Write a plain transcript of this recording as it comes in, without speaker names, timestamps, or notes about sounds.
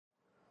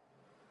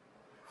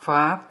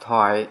Pháp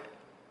thoại.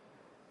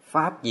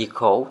 Pháp Diệt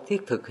Khổ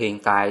Thiết Thực Hiện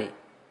Tại.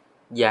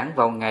 Giảng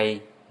vào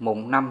ngày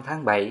mùng 5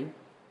 tháng 7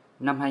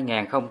 năm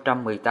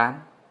 2018,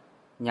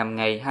 nhằm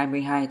ngày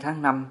 22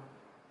 tháng 5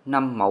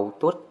 năm Mậu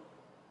Tuất.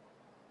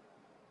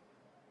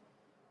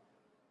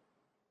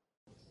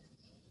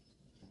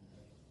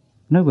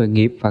 Nói về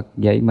nghiệp, Phật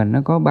dạy mình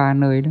nó có 3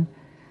 nơi đó: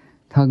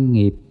 thân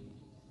nghiệp,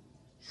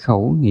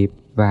 khẩu nghiệp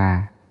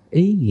và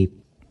ý nghiệp.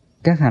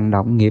 Các hành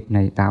động nghiệp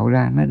này tạo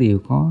ra nó đều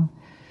có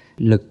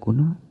lực của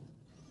nó.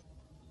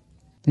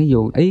 Ví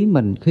dụ ý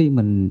mình khi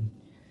mình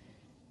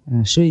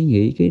suy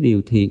nghĩ cái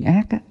điều thiện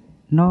ác á,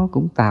 nó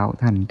cũng tạo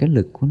thành cái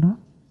lực của nó.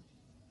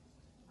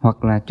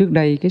 Hoặc là trước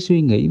đây cái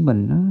suy nghĩ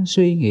mình nó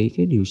suy nghĩ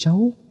cái điều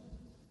xấu,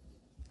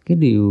 cái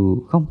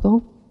điều không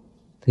tốt,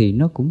 thì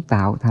nó cũng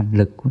tạo thành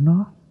lực của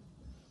nó.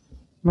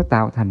 Nó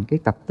tạo thành cái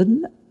tập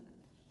tính,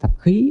 tập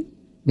khí.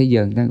 Bây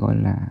giờ người ta gọi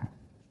là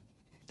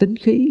tính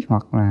khí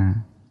hoặc là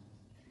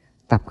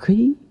tập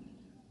khí.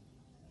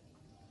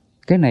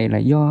 Cái này là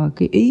do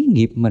cái ý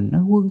nghiệp mình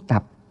nó huân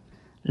tập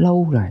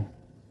lâu rồi.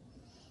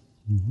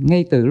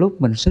 Ngay từ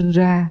lúc mình sinh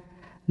ra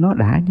nó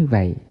đã như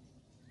vậy.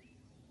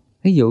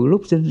 Ví dụ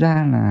lúc sinh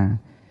ra là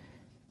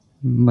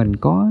mình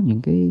có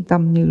những cái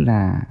tâm như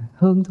là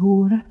hơn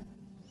thua đó,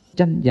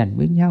 tranh giành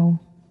với nhau,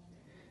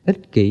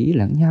 ích kỷ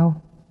lẫn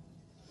nhau.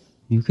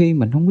 Nhiều khi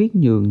mình không biết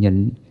nhường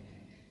nhịn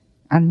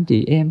anh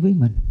chị em với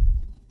mình.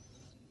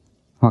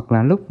 Hoặc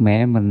là lúc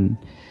mẹ mình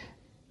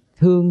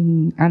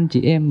thương anh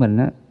chị em mình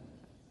á,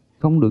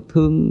 không được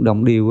thương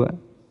đồng điều á,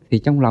 thì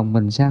trong lòng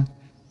mình sao?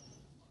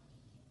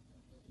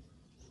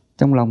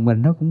 Trong lòng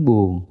mình nó cũng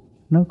buồn,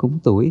 nó cũng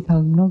tủi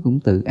thân, nó cũng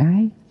tự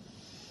ái.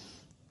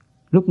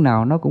 Lúc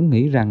nào nó cũng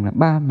nghĩ rằng là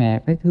ba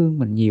mẹ phải thương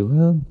mình nhiều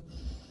hơn.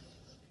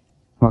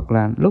 Hoặc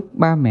là lúc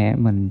ba mẹ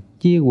mình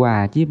chia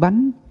quà, chia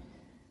bánh,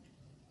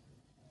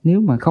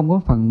 nếu mà không có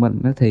phần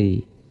mình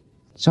thì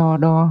so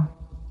đo,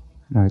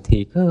 rồi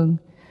thiệt hơn,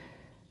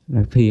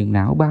 rồi phiền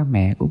não ba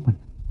mẹ của mình.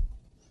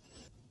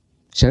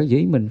 Sở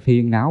dĩ mình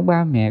phiền não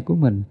ba mẹ của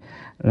mình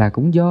là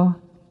cũng do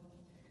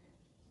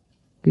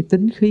cái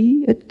tính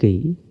khí ích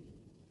kỷ,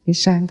 cái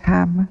sang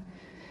tham á.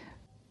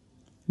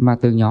 Mà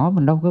từ nhỏ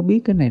mình đâu có biết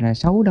cái này là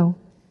xấu đâu,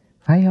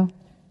 phải không?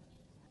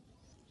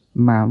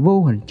 Mà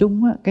vô hình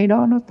chung á, cái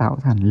đó nó tạo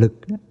thành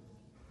lực đó.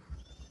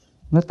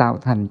 Nó tạo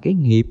thành cái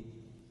nghiệp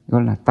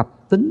gọi là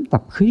tập tính,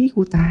 tập khí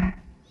của ta.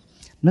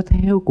 Nó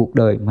theo cuộc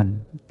đời mình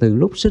từ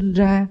lúc sinh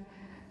ra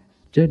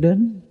cho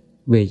đến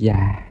về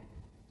già.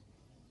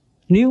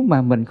 Nếu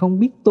mà mình không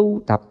biết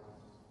tu tập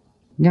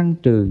ngăn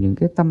trừ những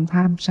cái tâm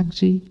tham sân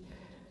si,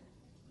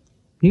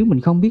 nếu mình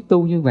không biết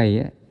tu như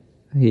vậy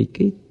thì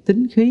cái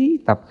tính khí,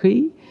 tập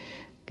khí,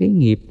 cái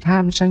nghiệp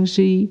tham sân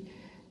si,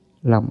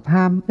 lòng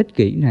tham ích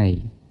kỷ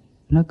này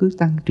nó cứ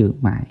tăng trưởng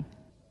mãi.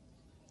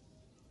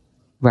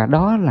 Và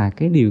đó là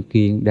cái điều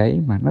kiện để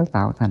mà nó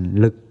tạo thành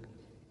lực,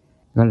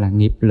 gọi là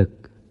nghiệp lực.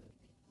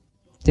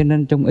 Cho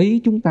nên trong ý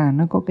chúng ta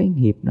nó có cái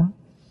nghiệp đó.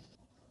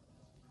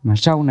 Mà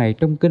sau này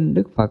trong kinh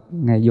Đức Phật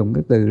Ngài dùng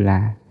cái từ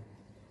là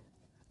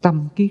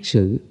tâm kiết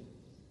sử.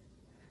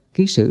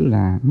 Kiết sử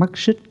là mắc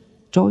xích,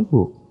 trói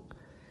buộc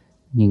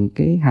những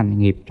cái hành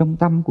nghiệp trong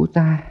tâm của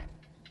ta.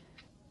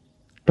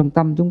 Trong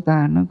tâm chúng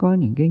ta nó có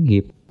những cái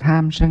nghiệp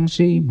tham sân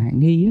si mạn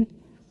nghi á.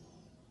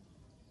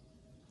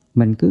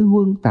 Mình cứ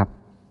huân tập,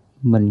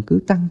 mình cứ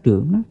tăng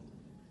trưởng đó.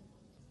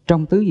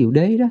 Trong tứ diệu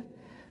đế đó,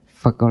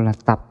 Phật gọi là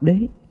tập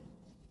đế.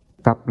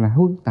 Tập là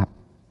huân tập.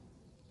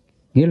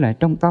 Nghĩa là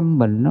trong tâm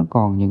mình nó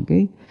còn những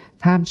cái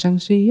tham sân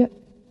si á,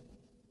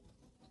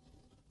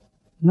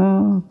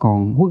 nó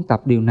còn huân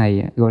tập điều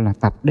này gọi là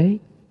tập đế.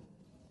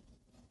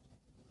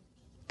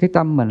 Cái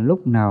tâm mình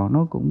lúc nào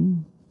nó cũng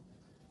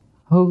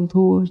hơn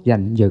thua,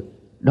 giành giật,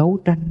 đấu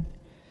tranh,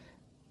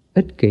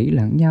 ích kỷ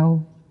lẫn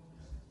nhau,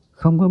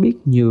 không có biết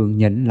nhường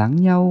nhịn lẫn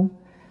nhau,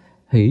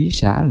 hỷ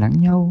xả lẫn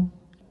nhau.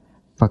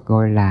 Phật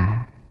gọi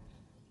là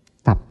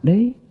tập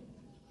đế.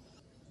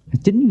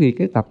 Chính vì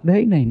cái tập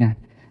đế này nè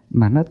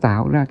mà nó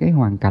tạo ra cái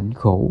hoàn cảnh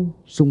khổ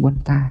xung quanh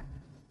ta.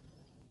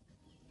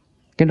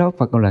 Cái đó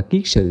Phật gọi là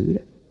kiết sử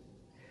đó.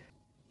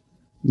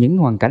 Những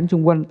hoàn cảnh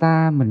xung quanh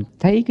ta mình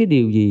thấy cái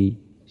điều gì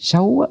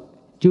xấu á,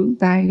 chướng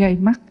tai gai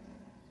mắt,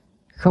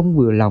 không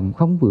vừa lòng,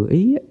 không vừa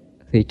ý á,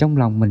 thì trong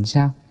lòng mình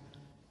sao?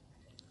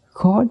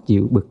 Khó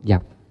chịu bực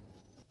dọc.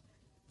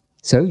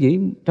 Sở dĩ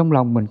trong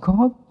lòng mình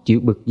khó chịu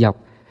bực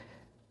dọc,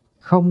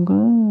 không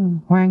có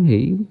hoan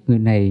hỷ người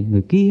này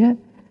người kia á,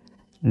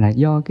 là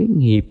do cái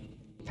nghiệp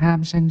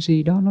tham sân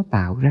si đó nó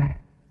tạo ra.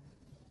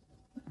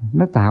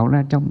 Nó tạo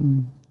ra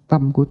trong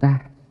tâm của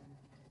ta.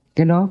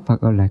 Cái đó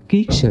Phật gọi là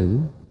kiết sử.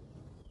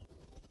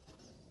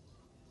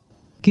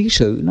 Kiết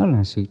sử nó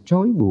là sự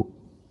trói buộc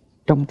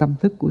trong tâm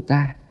thức của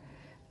ta.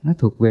 Nó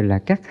thuộc về là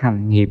các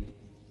hành nghiệp,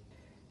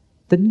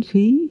 tính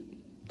khí,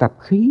 tập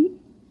khí.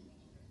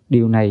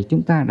 Điều này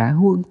chúng ta đã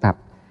huân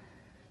tập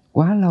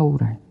quá lâu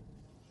rồi.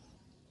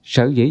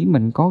 Sở dĩ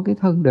mình có cái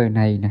thân đời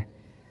này nè,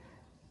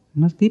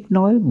 nó tiếp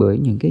nối bởi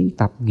những cái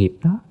tập nghiệp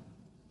đó.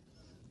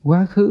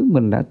 Quá khứ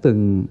mình đã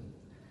từng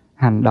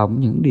hành động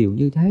những điều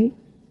như thế.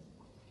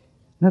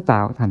 Nó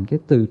tạo thành cái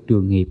từ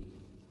trường nghiệp.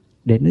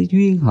 để nó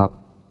duyên hợp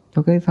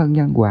cho cái thân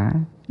nhân quả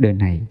đời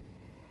này.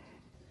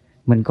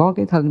 Mình có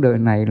cái thân đời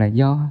này là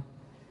do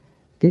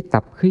cái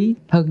tập khí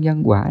thân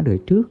nhân quả đời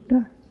trước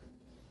đó.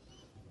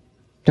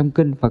 Trong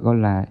kinh Phật gọi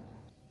là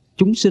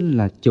chúng sinh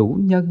là chủ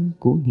nhân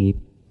của nghiệp.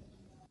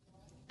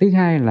 Thứ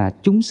hai là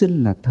chúng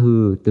sinh là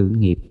thừa tự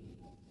nghiệp.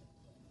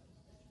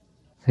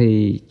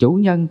 Thì chủ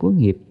nhân của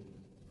nghiệp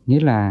nghĩa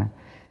là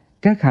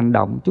các hành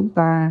động chúng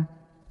ta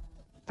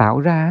tạo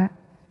ra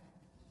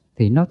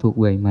thì nó thuộc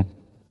về mình.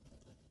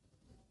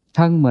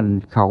 Thân mình,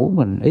 khẩu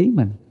mình, ý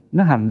mình,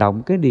 nó hành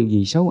động cái điều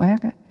gì xấu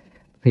ác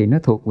thì nó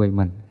thuộc về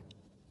mình.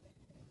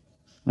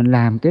 Mình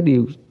làm cái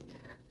điều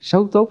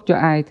xấu tốt cho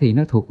ai thì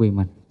nó thuộc về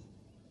mình,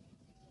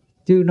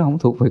 chứ nó không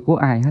thuộc về của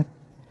ai hết.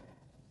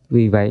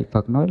 Vì vậy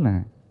Phật nói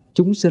là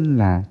chúng sinh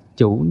là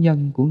chủ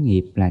nhân của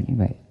nghiệp là như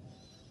vậy.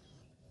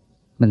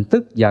 Mình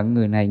tức giận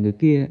người này người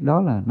kia,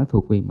 đó là nó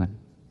thuộc về mình.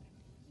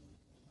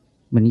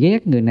 Mình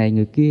ghét người này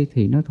người kia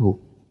thì nó thuộc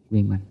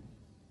về mình.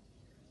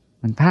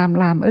 Mình tham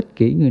lam ích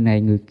kỷ người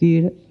này người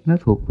kia đó, nó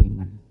thuộc về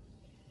mình.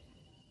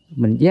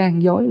 Mình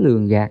gian dối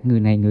lường gạt người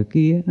này người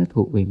kia, nó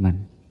thuộc về mình.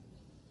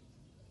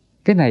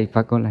 Cái này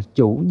Phật gọi là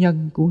chủ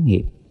nhân của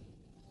nghiệp.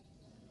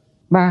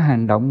 3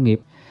 hành động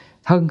nghiệp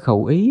thân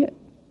khẩu ý,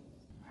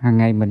 hàng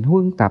ngày mình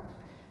huân tập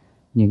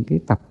những cái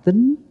tập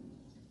tính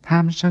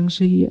tham sân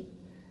si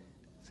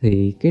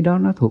thì cái đó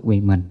nó thuộc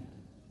về mình.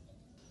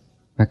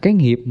 Và cái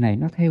nghiệp này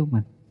nó theo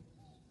mình.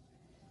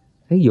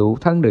 Ví dụ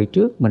thân đời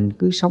trước mình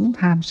cứ sống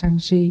tham sân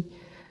si,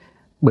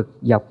 bực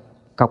dọc,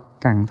 cọc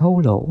cằn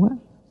thô lỗ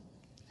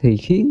thì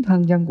khiến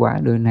thân nhân quả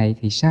đời này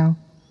thì sao?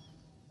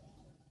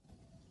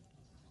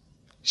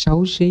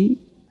 Xấu xí.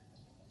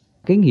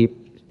 Cái nghiệp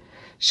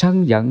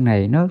sân giận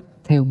này nó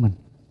theo mình.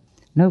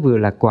 Nó vừa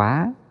là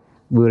quả,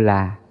 vừa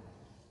là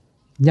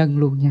nhân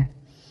luôn nha.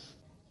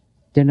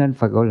 Cho nên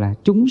Phật gọi là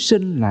chúng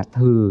sinh là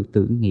thừa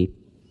tự nghiệp.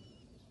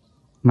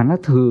 Mà nó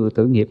thừa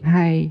tự nghiệp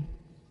 2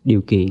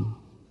 điều kiện,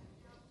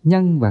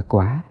 nhân và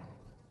quả.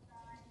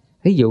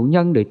 Ví dụ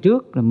nhân đời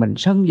trước là mình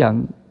sân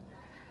giận,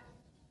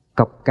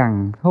 cọc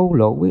cằn thô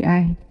lỗ với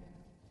ai,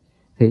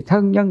 thì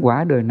thân nhân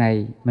quả đời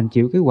này mình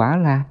chịu cái quả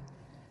là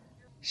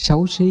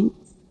xấu xí.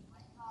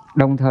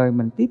 Đồng thời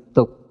mình tiếp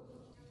tục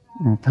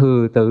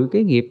thừa tự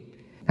cái nghiệp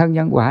thân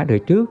nhân quả đời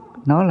trước,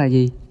 nó là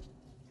gì?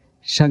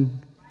 Sân.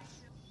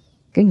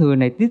 Cái người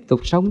này tiếp tục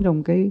sống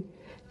trong cái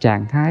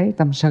trạng thái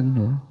tâm sân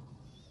nữa.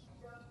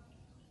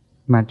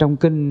 Mà trong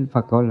kinh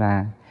Phật gọi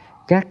là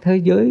các thế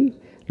giới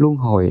luân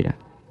hồi đó.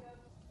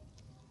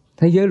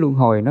 Thế giới luân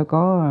hồi nó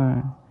có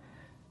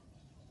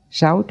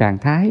 6 trạng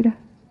thái đó: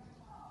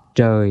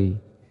 trời,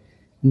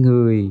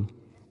 người,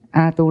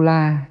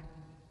 Atula,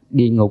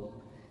 địa ngục,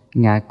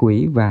 ngạ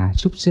quỷ và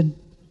súc sinh.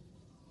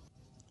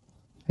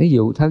 Ví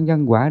dụ thân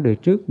nhân quả đời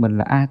trước mình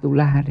là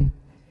Atula đi,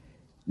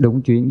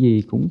 đụng chuyện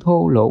gì cũng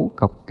thô lỗ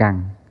cọc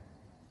cằn,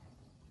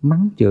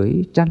 mắng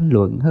chửi, tranh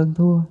luận hơn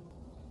thua,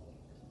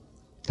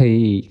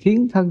 thì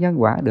khiến thân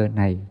nhân quả đời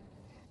này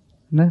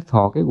nó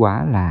thọ cái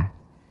quả là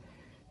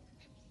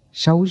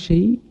xấu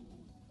xí,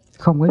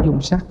 không có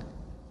dung sắc.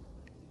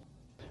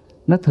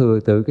 Nó thừa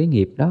tự cái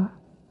nghiệp đó.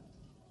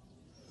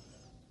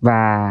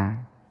 Và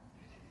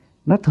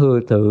nó thừa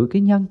tự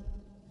cái nhân,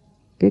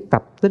 cái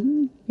tập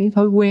tính, cái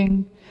thói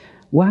quen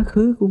quá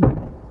khứ của mình.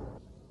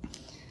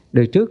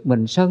 Đời trước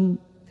mình sân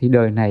thì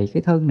đời này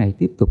cái thân này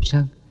tiếp tục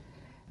sân.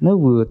 Nó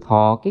vừa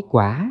thọ cái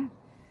quả,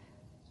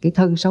 cái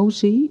thân xấu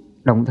xí,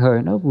 đồng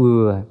thời nó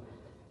vừa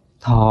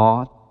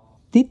thọ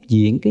tiếp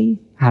diễn cái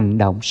hành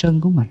động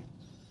sân của mình.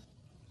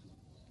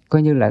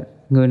 Coi như là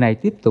người này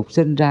tiếp tục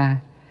sinh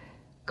ra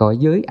cõi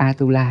giới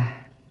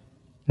Atula,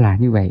 là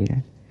như vậy đó.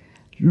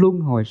 Luân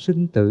hồi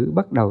sinh tử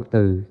bắt đầu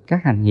từ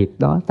các hành nghiệp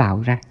đó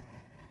tạo ra.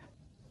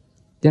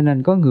 Cho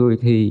nên có người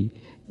thì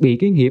bị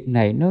cái nghiệp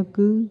này nó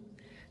cứ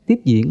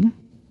tiếp diễn,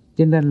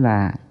 cho nên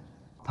là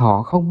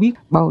thọ không biết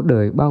bao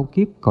đời bao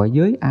kiếp cõi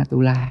giới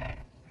Atula.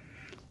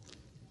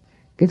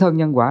 Cái thân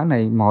nhân quả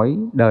này mỗi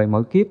đời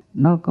mỗi kiếp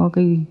nó có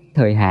cái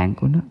thời hạn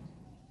của nó.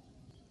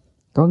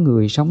 Có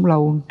người sống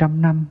lâu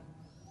 100 năm,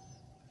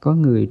 có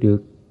người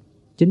được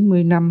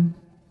 90 năm,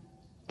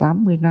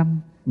 80 năm,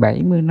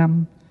 70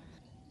 năm,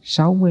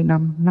 60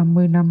 năm,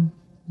 50 năm,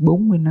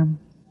 40 năm,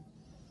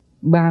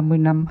 30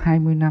 năm,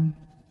 20 năm,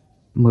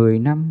 10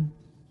 năm.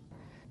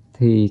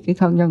 Thì cái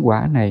thân nhân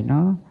quả này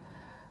nó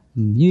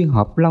duyên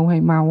hợp lâu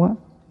hay mau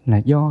là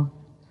do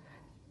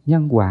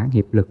nhân quả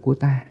nghiệp lực của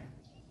ta.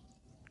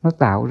 Nó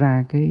tạo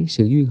ra cái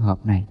sự duyên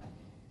hợp này.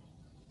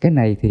 Cái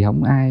này thì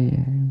không ai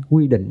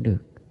quy định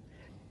được.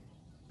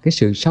 Cái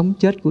sự sống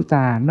chết của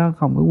ta nó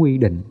không có quy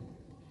định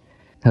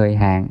thời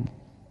hạn.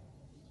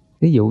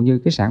 Ví dụ như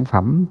cái sản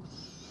phẩm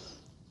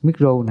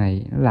micro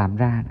này nó làm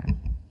ra đó,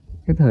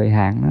 cái thời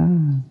hạn nó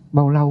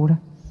bao lâu đó,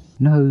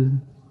 nó hư.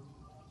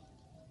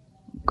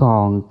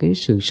 Còn cái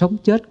sự sống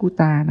chết của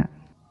ta đó,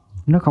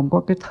 nó không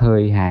có cái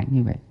thời hạn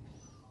như vậy.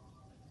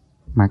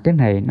 Mà cái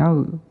này nó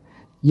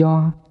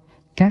do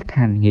các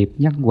hành nghiệp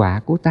nhân quả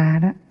của ta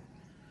đó,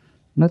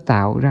 nó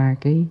tạo ra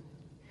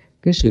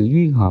cái sự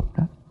duyên hợp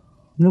đó.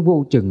 Nó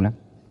vô chừng lắm.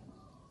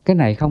 Cái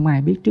này không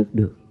ai biết trước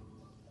được.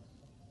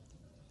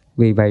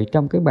 Vì vậy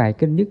trong cái bài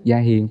Kinh Nhất Dạ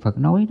Hiền Phật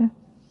nói đó,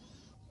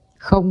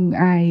 không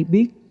ai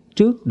biết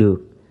trước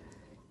được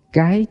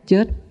cái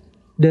chết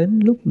đến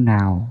lúc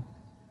nào,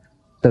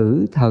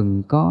 tử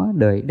thần có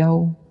đợi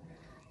đâu,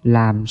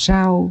 làm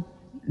sao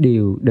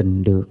điều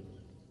định được.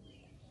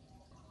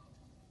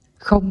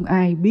 Không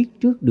ai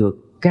biết trước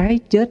được cái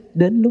chết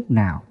đến lúc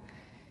nào.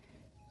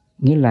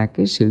 Nghĩa là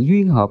cái sự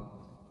duyên hợp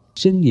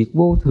sinh diệt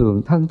vô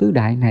thường thân tứ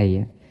đại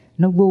này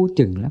nó vô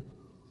chừng lắm.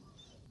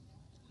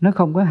 Nó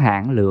không có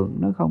hạn lượng,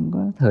 nó không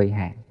có thời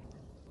hạn.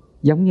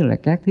 Giống như là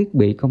các thiết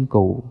bị công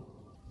cụ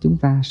chúng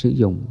ta sử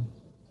dụng.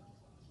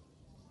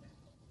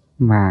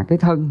 Mà cái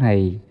thân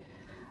này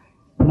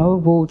nó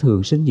vô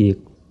thường sinh diệt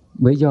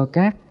bởi do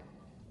các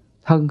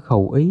thân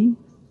khẩu ý,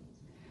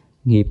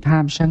 nghiệp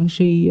tham sân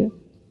si á,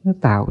 nó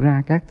tạo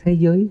ra các thế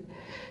giới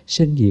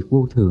sinh diệt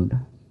vô thường đó.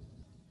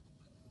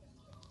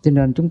 Cho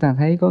nên chúng ta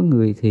thấy có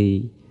người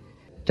thì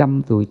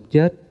 100 tuổi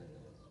chết,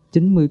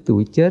 90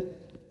 tuổi chết,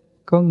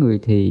 có người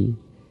thì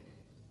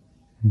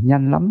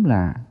nhanh lắm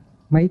là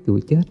mấy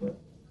tuổi chết.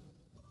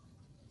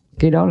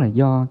 Cái đó là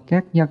do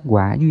các nhân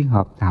quả duyên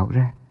hợp tạo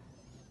ra.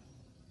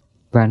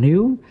 Và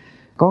nếu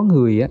có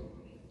người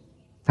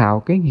tạo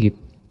cái nghiệp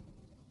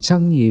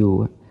sân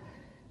nhiều,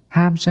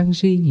 ham sân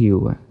si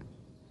nhiều,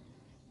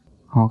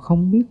 họ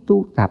không biết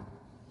tu tập,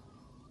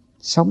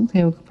 sống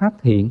theo pháp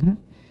thiện,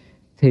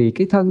 thì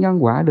cái thân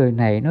nhân quả đời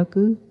này nó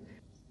cứ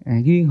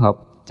duyên hợp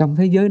trong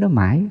thế giới đó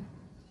mãi.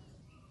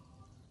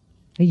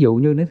 Ví dụ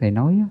như nếu thầy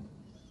nói,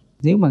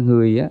 nếu mà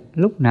người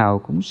lúc nào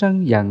cũng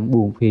sân giận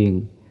buồn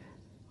phiền,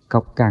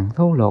 cọc cằn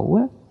thô lỗ,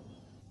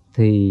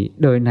 thì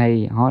đời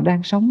này họ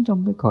đang sống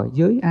trong cái cõi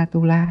giới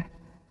Atula.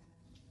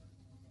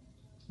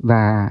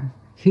 Và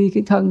khi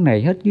cái thân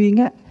này hết duyên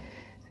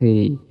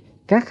thì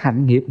các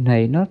hạnh nghiệp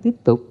này nó tiếp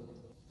tục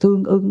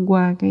tương ưng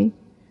qua cái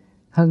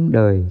thân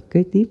đời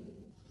kế tiếp.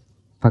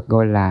 Phật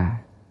gọi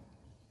là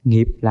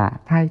nghiệp là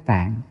thai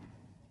tạng.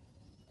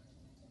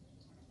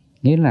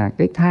 Nghĩa là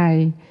cái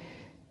thai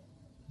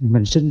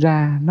mình sinh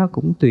ra nó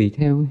cũng tùy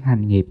theo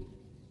hành nghiệp,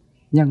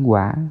 nhân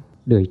quả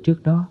đời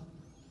trước đó.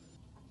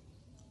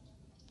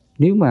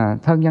 Nếu mà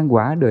thân nhân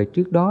quả đời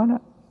trước đó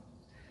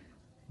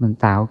mình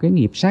tạo cái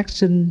nghiệp sát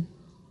sinh,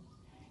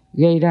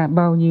 gây ra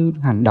bao nhiêu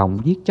hành động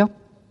giết chóc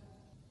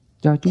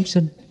cho chúng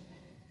sinh,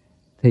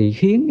 thì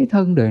khiến cái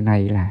thân đời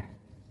này là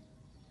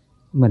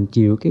mình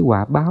chịu cái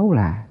quả báo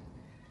là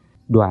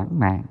đoạn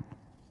mạng.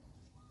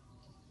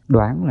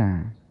 Đoạn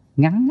là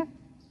ngắn,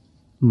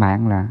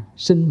 mạng là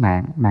sinh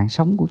mạng, mạng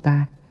sống của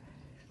ta.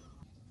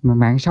 Mà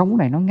mạng sống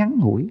này nó ngắn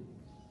ngủi.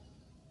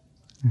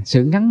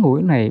 Sự ngắn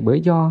ngủi này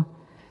bởi do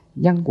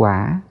nhân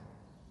quả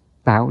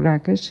tạo ra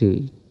cái sự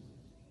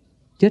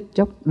chết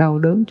chóc đau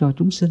đớn cho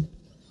chúng sinh.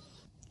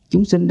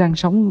 Chúng sinh đang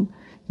sống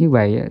như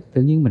vậy,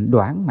 tự nhiên mình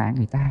đoản mạng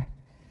người ta,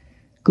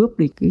 cướp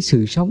đi cái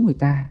sự sống người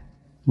ta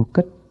một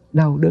cách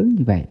đau đớn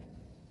như vậy.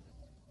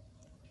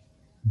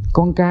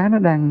 Con cá nó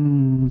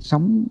đang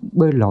sống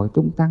bơi lội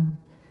tung tăng,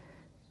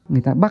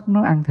 người ta bắt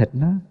nó ăn thịt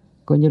nó,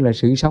 coi như là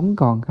sự sống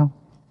còn không?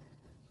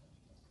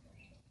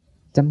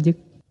 Chấm dứt.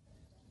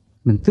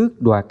 Mình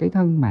tước đoạt cái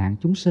thân mạng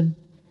chúng sinh,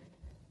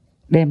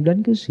 đem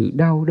đến cái sự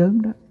đau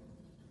đớn đó.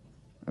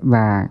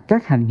 Và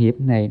các hành nghiệp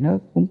này nó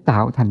cũng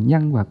tạo thành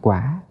nhân và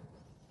quả.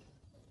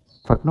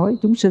 Phật nói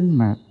chúng sinh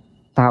mà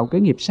tạo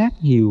cái nghiệp sát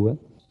nhiều,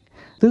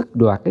 tước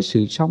đoạt cái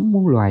sự sống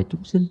muôn loài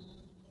chúng sinh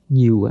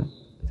nhiều,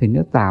 thì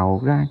nó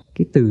tạo ra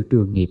cái từ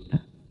trường nghiệp đó.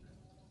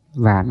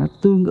 Và nó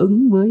tương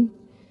ứng với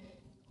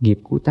nghiệp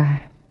của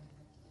ta.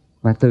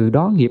 Và từ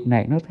đó nghiệp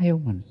này nó theo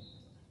mình.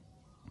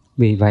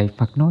 Vì vậy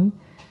Phật nói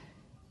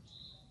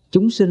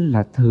chúng sinh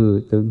là thừa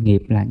tự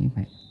nghiệp là như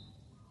vậy.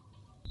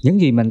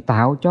 Những gì mình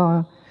tạo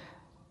cho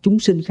chúng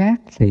sinh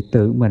khác thì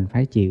tự mình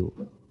phải chịu.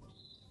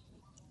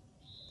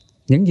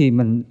 Những gì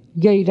mình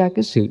gây ra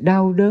cái sự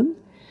đau đớn,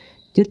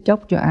 chết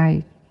chóc cho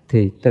ai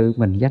thì tự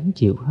mình gánh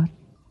chịu hết.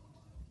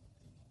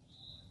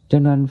 Cho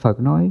nên Phật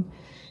nói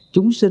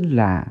chúng sinh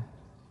là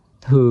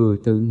thừa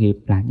tự nghiệp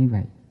là như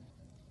vậy.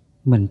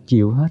 Mình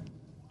chịu hết.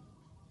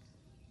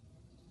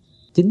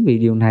 Chính vì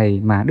điều này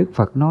mà Đức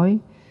Phật nói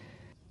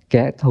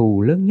kẻ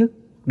thù lớn nhất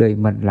đời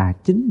mình là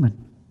chính mình.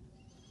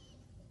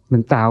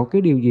 Mình tạo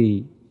cái điều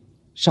gì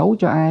xấu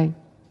cho ai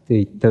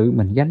thì tự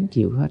mình gánh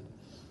chịu hết.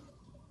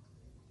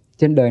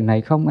 Trên đời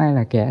này không ai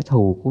là kẻ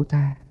thù của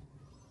ta.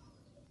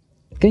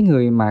 Cái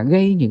người mà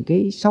gây những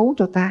cái xấu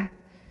cho ta,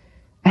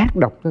 ác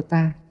độc cho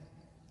ta,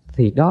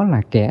 thì đó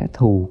là kẻ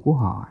thù của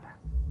họ.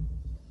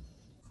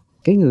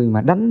 Cái người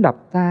mà đánh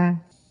đập ta,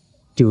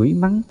 chửi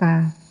mắng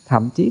ta,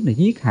 thậm chí là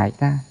giết hại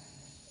ta,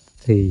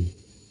 thì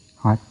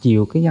họ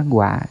chịu cái nhân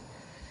quả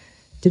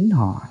chính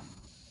họ.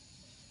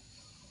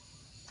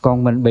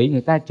 Còn mình bị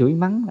người ta chửi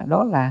mắng là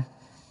đó là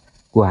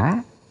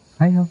quả,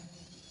 phải không?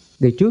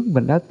 Đời trước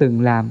mình đã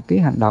từng làm cái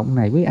hành động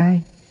này với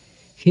ai,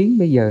 khiến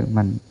bây giờ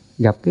mình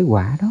gặp cái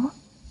quả đó.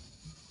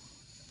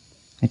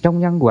 Trong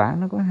nhân quả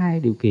nó có hai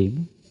điều kiện,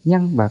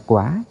 nhân và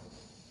quả.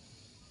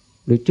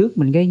 Đời trước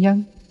mình gây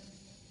nhân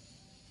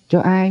cho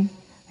ai,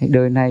 thì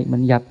đời này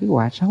mình gặp cái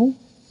quả xấu.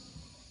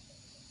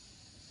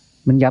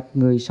 Mình gặp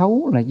người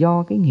xấu là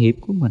do cái nghiệp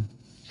của mình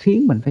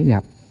khiến mình phải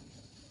gặp.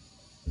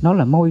 Nó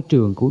là môi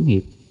trường của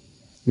nghiệp.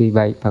 Vì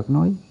vậy Phật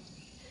nói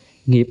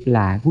nghiệp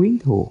là quyến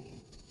thuộc.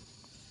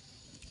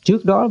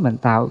 Trước đó mình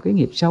tạo cái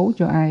nghiệp xấu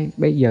cho ai,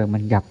 bây giờ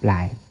mình gặp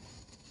lại.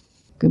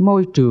 Cái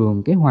môi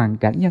trường, cái hoàn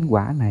cảnh nhân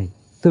quả này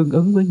tương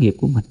ứng với nghiệp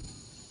của mình.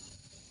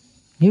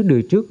 Nếu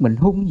đời trước mình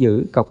hung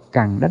dữ, cọc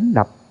cằn, đánh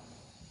đập,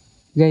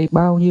 gây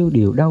bao nhiêu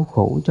điều đau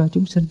khổ cho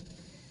chúng sinh,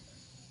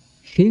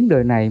 khiến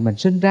đời này mình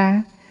sinh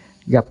ra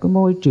gặp cái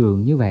môi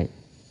trường như vậy.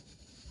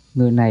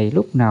 Người này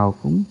lúc nào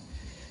cũng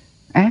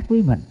ác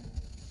với mình,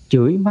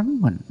 chửi mắng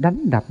mình,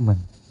 đánh đập mình,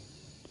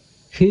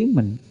 khiến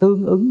mình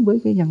tương ứng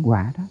với cái nhân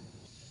quả đó.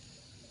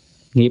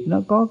 Nghiệp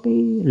nó có cái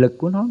lực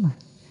của nó mà.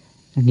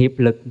 Nghiệp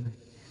lực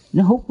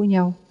nó hút với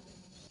nhau.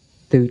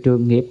 Từ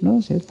trường nghiệp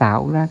nó sẽ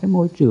tạo ra cái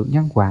môi trường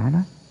nhân quả đó,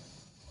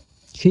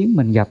 khiến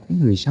mình gặp cái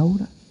người xấu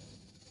đó.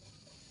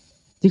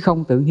 Chứ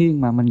không tự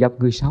nhiên mà mình gặp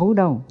người xấu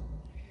đâu.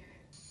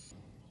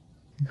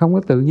 Không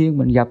có tự nhiên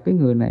mình gặp cái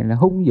người này là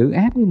hung dữ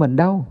ác với mình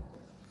đâu.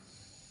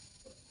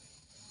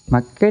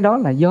 Mà cái đó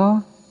là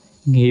do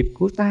nghiệp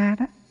của ta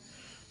đó.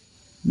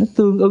 Nó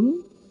tương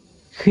ứng,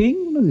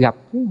 khiến nó gặp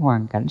cái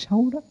hoàn cảnh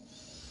xấu đó.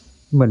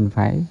 Mình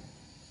phải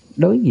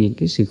đối diện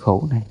cái sự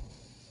khổ này.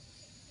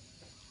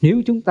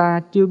 Nếu chúng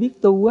ta chưa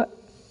biết tu á,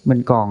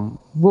 mình còn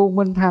vô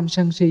minh tham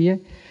sân si á,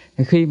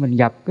 thì khi mình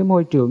gặp cái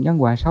môi trường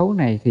nhân quả xấu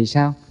này thì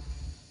sao?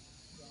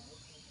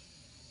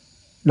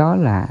 Đó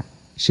là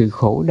sự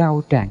khổ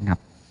đau tràn ngập,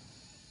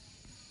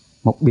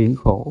 một biển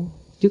khổ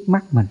trước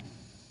mắt mình.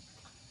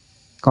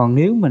 Còn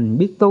nếu mình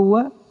biết tu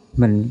á,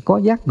 mình có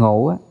giác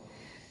ngộ á,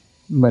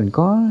 mình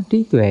có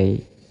trí tuệ,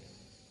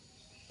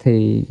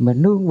 thì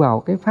mình nương vào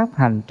cái pháp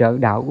hành trợ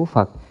đạo của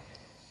Phật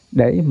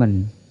để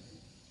mình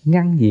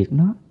ngăn diệt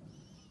nó.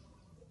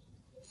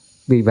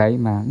 Vì vậy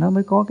mà nó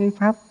mới có cái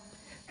pháp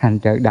hành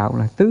trợ đạo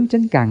là tứ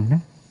chánh cần đó.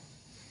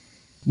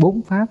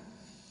 4 pháp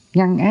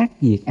ngăn ác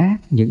diệt ác,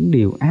 những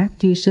điều ác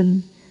chưa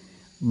sinh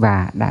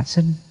và đã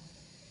sinh.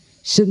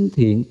 Sinh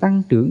thiện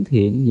tăng trưởng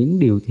thiện, những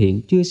điều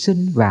thiện chưa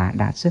sinh và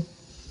đã sinh.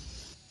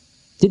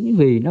 Chính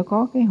vì nó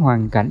có cái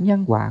hoàn cảnh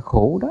nhân quả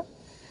khổ đó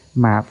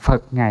mà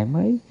Phật Ngài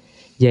mới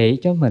dạy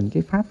cho mình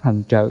cái pháp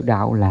hành trợ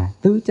đạo là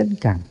tứ chánh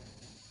cần.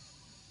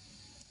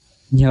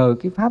 Nhờ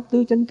cái pháp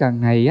tứ chánh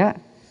cần này á,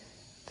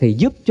 thì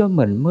giúp cho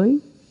mình mới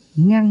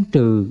ngăn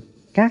trừ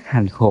các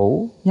hành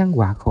khổ, nhân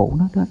quả khổ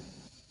nó đó.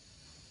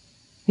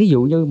 Ví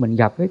dụ như mình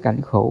gặp cái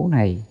cảnh khổ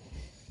này,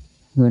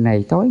 người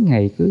này tối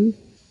ngày cứ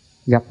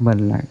gặp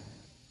mình là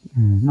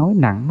nói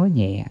nặng nói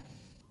nhẹ,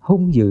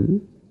 hung dữ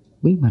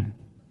với mình.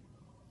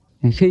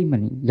 Khi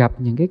mình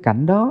gặp những cái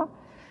cảnh đó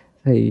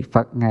thì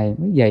Phật Ngài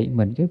mới dạy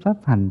mình cái pháp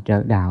hành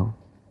trợ đạo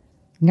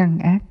ngăn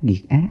ác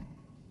diệt ác.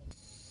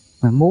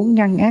 Mà muốn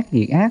ngăn ác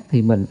diệt ác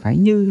thì mình phải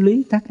như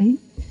lý tác ý.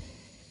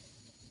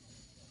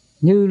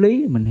 Như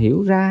lý mình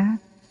hiểu ra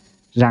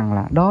rằng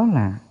là đó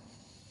là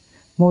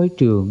môi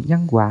trường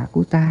nhân quả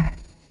của ta,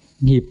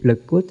 nghiệp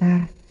lực của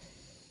ta,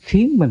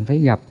 khiến mình phải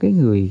gặp cái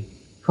người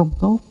không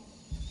tốt.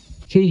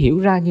 Khi hiểu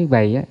ra như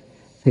vậy á,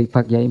 thì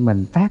Phật dạy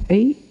mình tác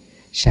ý,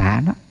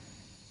 xả nó.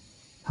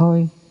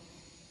 Thôi,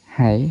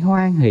 hãy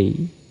hoan hỷ,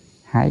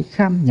 hãy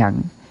kham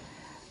nhận,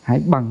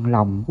 hãy bằng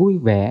lòng vui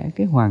vẻ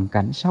cái hoàn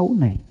cảnh xấu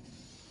này.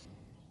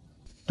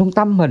 Trong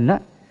tâm mình á,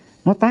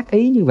 nó tác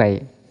ý như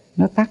vậy,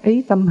 nó tác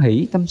ý tâm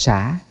hỷ, tâm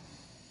xả.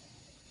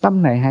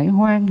 Tâm này hãy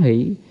hoan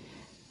hỷ,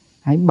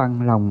 hãy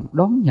bằng lòng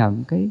đón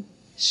nhận cái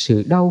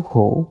sự đau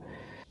khổ,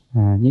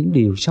 những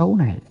điều xấu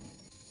này.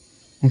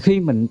 Khi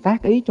mình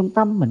tác ý trong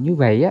tâm mình như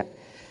vậy á,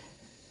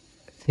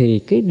 thì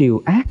cái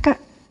điều ác á,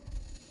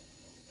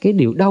 cái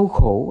điều đau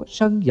khổ,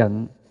 sân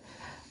giận,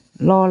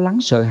 lo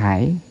lắng sợ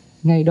hãi,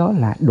 ngay đó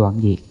là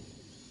đoạn diệt.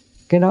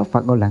 Cái đó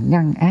Phật gọi là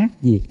ngăn ác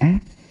diệt ác,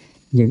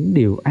 những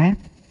điều ác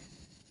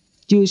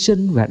chưa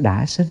sinh và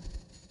đã sinh.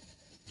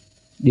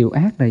 Điều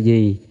ác là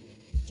gì?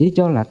 Chỉ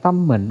cho là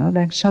tâm mình nó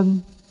đang sân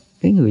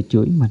cái người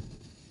chửi mình.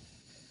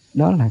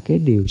 Đó là cái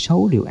điều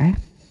xấu, điều ác.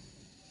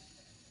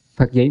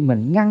 Phật dạy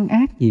mình ngăn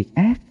ác diệt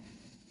ác,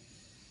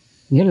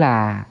 nghĩa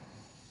là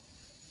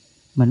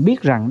mình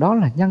biết rằng đó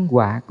là nhân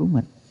quả của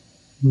mình.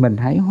 Mình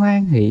hãy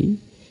hoan hỷ,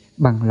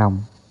 bằng lòng,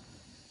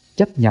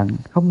 chấp nhận,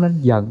 không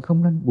nên giận,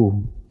 không nên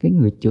buồn cái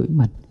người chửi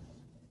mình.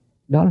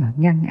 Đó là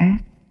ngăn ác.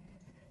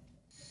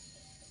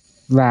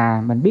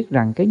 Và mình biết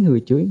rằng cái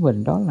người chửi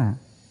mình đó là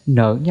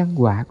nợ nhân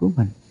quả của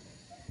mình.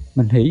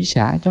 Mình hỷ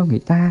xả cho người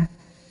ta.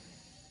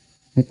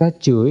 Người ta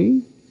chửi,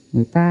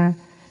 người ta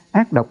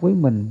ác độc với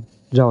mình,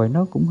 rồi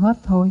nó cũng hết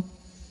thôi.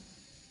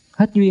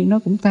 Hết duyên nó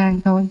cũng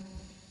tan thôi.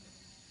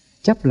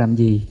 Chấp làm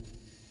gì?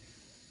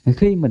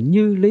 Khi mình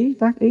như lý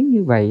tác ý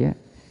như vậy á,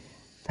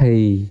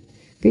 thì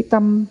cái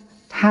tâm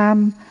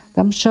tham,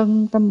 tâm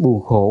sân, tâm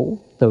buồn khổ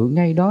tự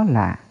ngay đó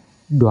là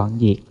đoạn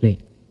diệt liền.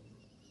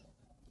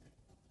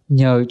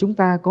 Nhờ chúng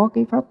ta có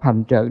cái pháp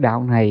hành trợ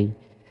đạo này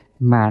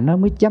mà nó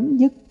mới chấm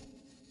dứt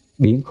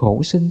biển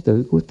khổ sinh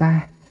tử của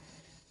ta.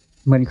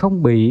 Mình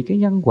không bị cái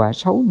nhân quả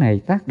xấu này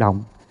tác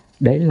động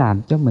để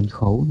làm cho mình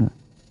khổ nữa.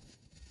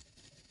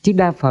 Chứ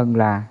đa phần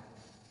là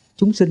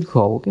chúng sinh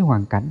khổ cái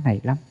hoàn cảnh này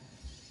lắm.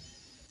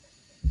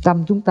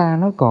 Tâm chúng ta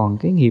nó còn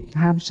cái nghiệp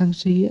tham sân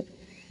si á,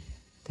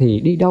 thì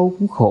đi đâu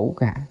cũng khổ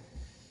cả.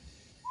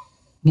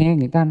 Nghe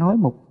người ta nói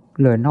một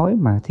lời nói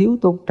mà thiếu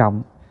tôn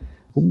trọng,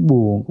 cũng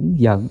buồn, cũng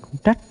giận, cũng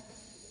trách.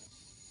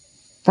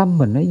 Tâm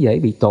mình nó dễ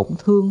bị tổn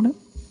thương lắm.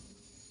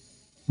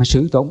 Mà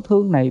sự tổn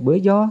thương này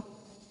bởi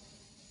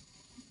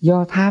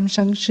do tham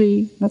sân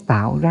si nó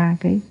tạo ra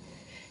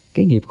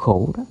cái nghiệp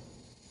khổ đó.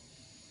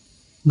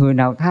 Người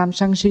nào tham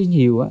sân si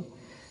nhiều á,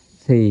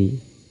 thì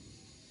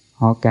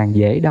họ càng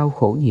dễ đau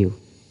khổ nhiều,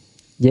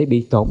 dễ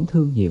bị tổn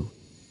thương nhiều.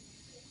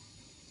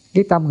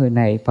 Cái tâm người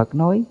này Phật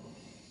nói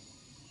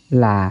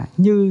là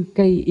như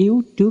cây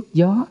yếu trước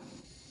gió.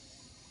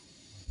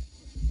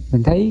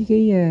 Mình thấy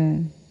cái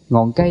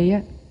ngọn cây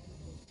á,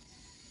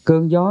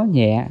 cơn gió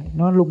nhẹ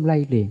nó lung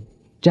lay liền,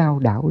 trao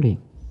đảo liền.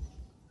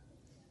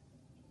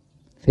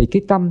 Thì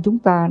cái tâm chúng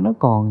ta nó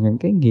còn những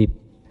cái nghiệp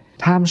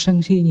tham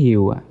sân si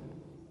nhiều á,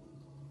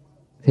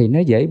 thì nó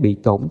dễ bị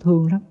tổn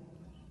thương lắm,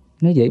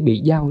 nó dễ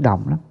bị dao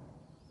động lắm.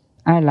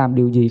 Ai làm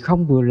điều gì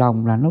không vừa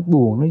lòng là nó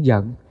buồn, nó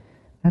giận,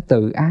 nó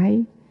tự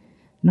ái,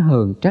 nó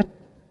hờn trách,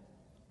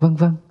 vân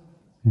vân.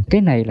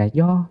 Cái này là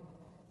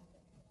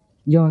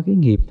do cái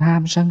nghiệp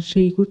tham sân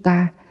si của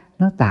ta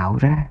nó tạo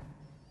ra.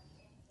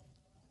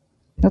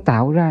 Nó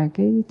tạo ra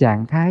cái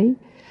trạng thái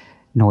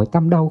nội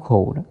tâm đau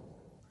khổ đó.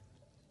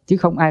 Chứ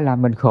không ai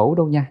làm mình khổ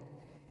đâu nha.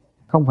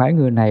 Không phải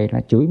người này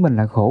là chửi mình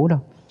là khổ đâu.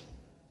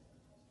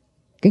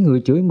 Cái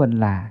người chửi mình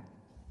là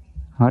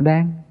họ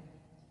đang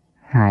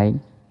hại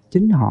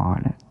chính họ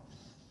đó.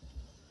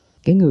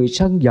 Cái người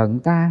sân giận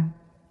ta,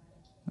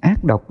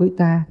 ác độc với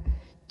ta,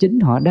 chính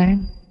họ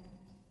đang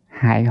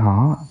hại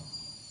họ.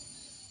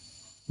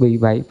 Vì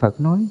vậy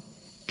Phật nói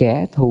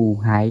kẻ thù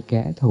hại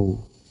kẻ thù.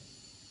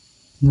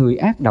 Người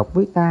ác độc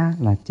với ta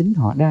là chính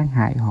họ đang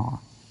hại họ.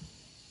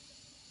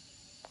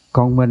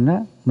 Còn mình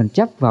á, mình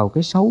chấp vào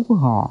cái xấu của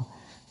họ,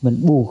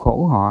 mình buồn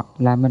khổ họ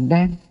là mình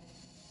đang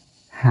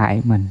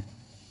hại mình.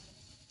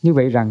 Như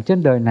vậy rằng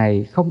trên đời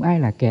này không ai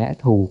là kẻ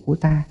thù của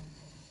ta.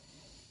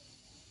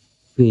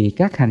 Vì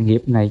các hành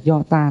nghiệp này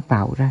do ta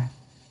tạo ra,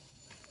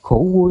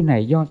 khổ vui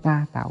này do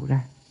ta tạo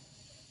ra,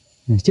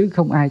 chứ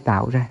không ai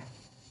tạo ra.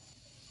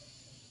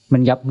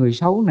 Mình gặp người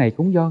xấu này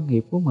cũng do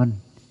nghiệp của mình.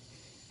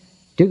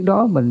 Trước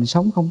đó mình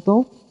sống không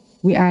tốt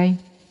với ai,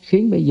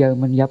 khiến bây giờ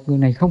mình gặp người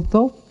này không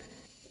tốt.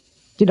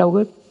 Chứ đâu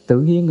có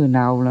tự nhiên người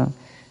nào là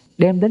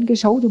đem đến cái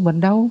xấu cho mình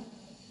đâu.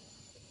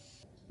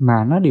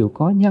 Mà nó đều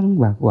có nhân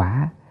và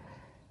quả,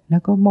 nó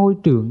có môi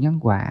trường nhân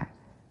quả.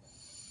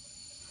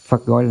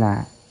 Phật gọi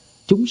là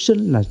chúng sinh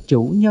là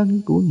chủ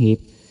nhân của nghiệp.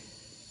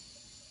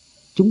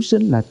 Chúng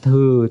sinh là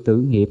thừa tự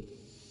nghiệp.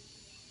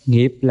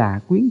 Nghiệp là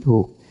quyến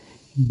thuộc,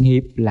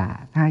 nghiệp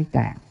là thai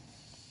tạng.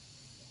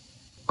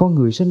 Con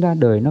người sinh ra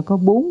đời nó có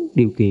 4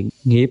 điều kiện.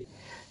 Nghiệp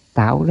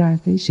tạo ra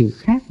cái sự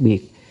khác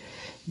biệt,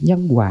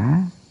 nhân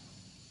quả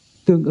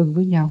tương ưng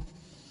với nhau,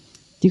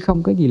 chứ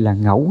không có gì là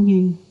ngẫu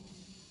nhiên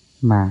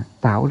mà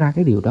tạo ra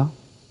cái điều đó.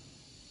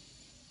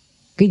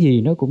 Cái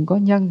gì nó cũng có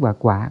nhân và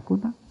quả của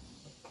nó.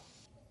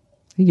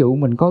 Ví dụ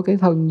mình có cái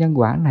thân nhân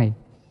quả này,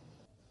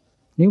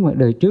 nếu mà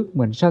đời trước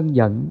mình sân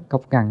giận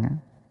cọc cằn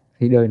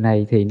thì đời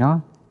này thì nó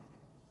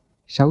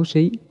xấu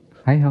xí,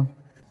 phải không?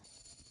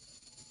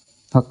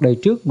 Hoặc đời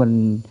trước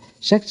mình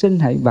sát sinh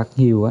hại vật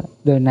nhiều,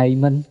 đời này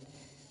mình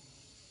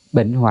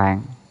bệnh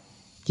hoạn,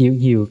 chịu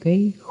nhiều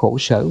cái khổ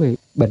sở về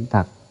bệnh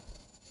tật.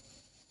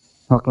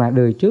 Hoặc là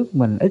đời trước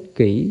mình ích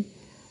kỷ,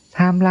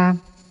 tham lam,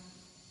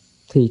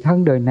 thì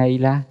thân đời này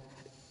là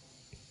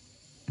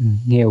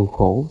nghèo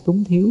khổ,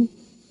 túng thiếu,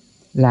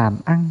 làm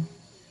ăn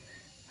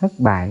thất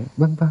bại,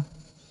 vân vân.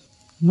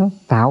 Nó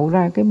tạo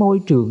ra cái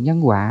môi trường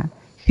nhân quả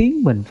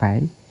khiến mình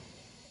phải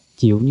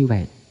chịu như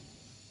vậy.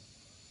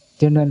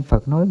 Cho nên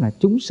Phật nói là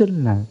chúng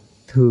sinh là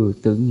thừa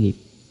tự nghiệp,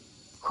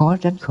 khó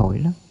tránh khỏi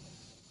lắm.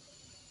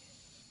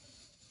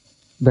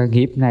 Và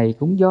nghiệp này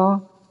cũng do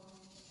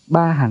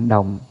 3 hành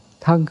động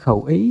thân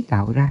khẩu ý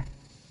tạo ra.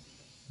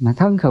 Mà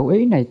thân khẩu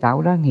ý này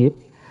tạo ra nghiệp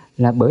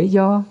là bởi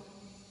do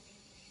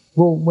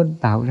vô minh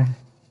tạo ra.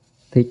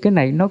 Thì cái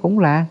này nó cũng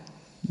là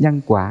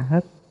nhân quả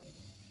hết.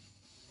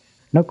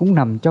 Nó cũng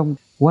nằm trong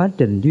quá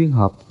trình duyên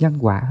hợp nhân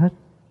quả hết.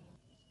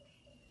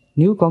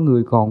 Nếu con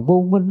người còn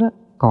vô minh á,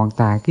 còn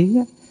tà kiến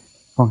á,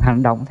 còn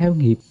hành động theo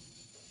nghiệp.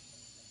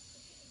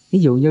 Ví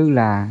dụ như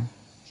là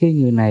khi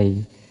người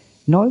này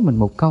nói mình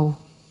một câu,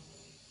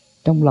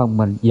 trong lòng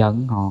mình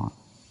giận họ,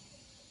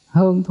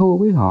 hơn thua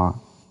với họ,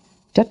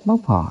 trách móc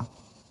họ,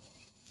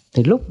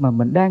 thì lúc mà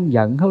mình đang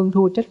giận hơn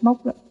thua trách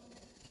móc đó,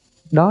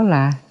 đó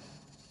là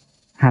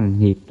hành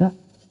nghiệp đó.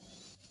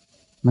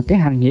 Mà cái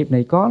hành nghiệp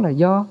này có là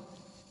do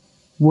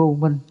vô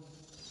minh.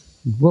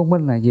 Vô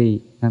minh là gì?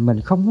 Là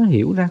mình không có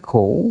hiểu ra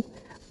khổ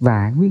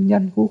và nguyên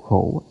nhân của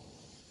khổ.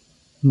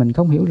 Mình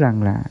không hiểu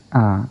rằng là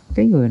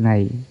cái người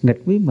này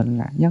nghịch với mình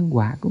là nhân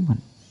quả của mình.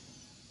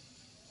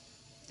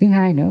 Thứ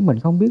hai nữa, mình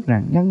không biết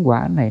rằng nhân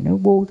quả này nó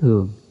vô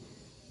thường,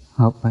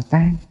 hợp và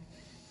tan.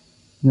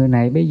 Người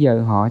này bây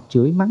giờ họ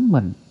chửi mắng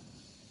mình,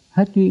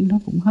 hết duyên nó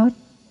cũng hết.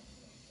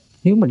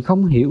 Nếu mình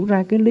không hiểu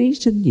ra cái lý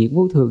sinh diệt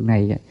vô thường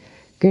này,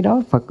 cái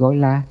đó Phật gọi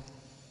là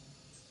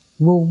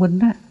Vô minh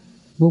á,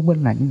 vô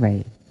minh là như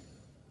vậy.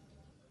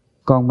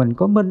 Còn mình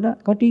có minh á,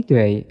 có trí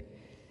tuệ,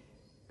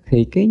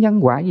 thì cái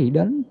nhân quả gì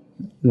đến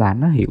là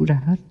nó hiểu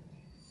ra hết.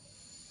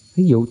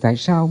 Ví dụ tại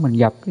sao mình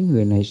gặp cái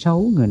người này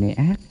xấu, người này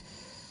ác,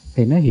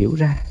 thì nó hiểu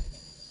ra.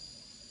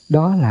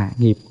 Đó là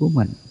nghiệp của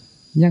mình,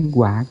 nhân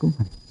quả của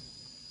mình.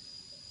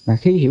 Và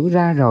khi hiểu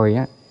ra rồi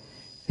á,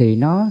 thì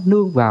nó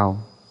nương vào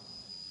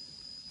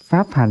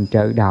pháp hành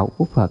trợ đạo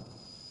của Phật.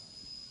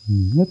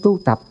 Nó tu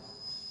tập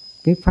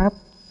cái pháp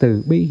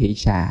từ bi hỷ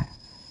xả.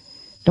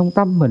 Trong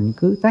tâm mình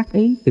cứ tác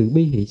ý từ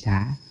bi hỷ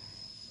xả,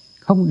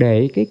 không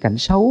để cái cảnh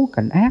xấu,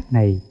 cảnh ác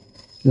này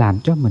làm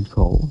cho mình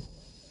khổ.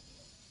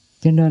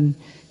 Cho nên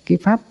cái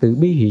pháp từ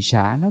bi hỷ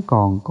xả nó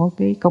còn có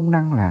cái công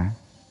năng là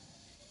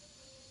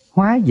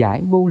hóa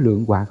giải vô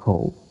lượng quả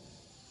khổ,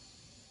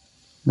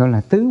 gọi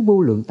là tứ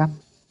vô lượng tâm.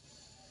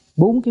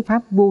 4 cái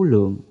pháp vô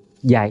lượng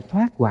giải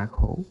thoát quả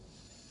khổ.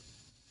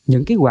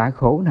 Những cái quả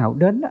khổ nào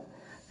đến á,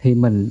 thì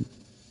mình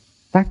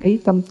tác ý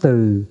tâm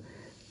từ,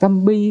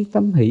 tâm bi,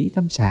 tâm hỷ,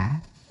 tâm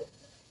xả,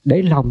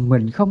 để lòng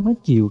mình không có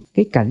chịu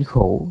cái cảnh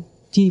khổ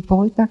chi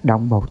phối tác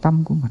động vào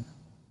tâm của mình.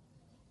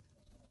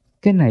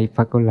 Cái này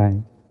Phật gọi là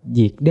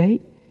diệt đế,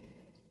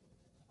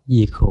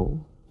 diệt khổ.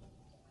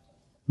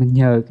 Mình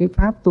nhờ cái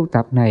pháp tu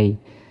tập này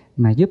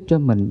mà giúp cho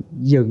mình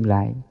dừng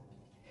lại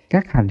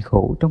các hành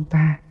khổ trong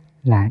ta,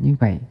 là như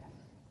vậy.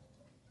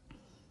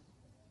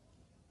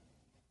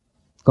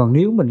 Còn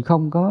nếu mình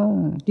không có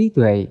trí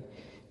tuệ,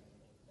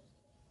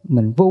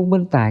 mình vô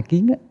minh tà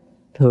kiến á,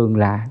 thường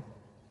là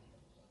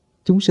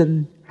chúng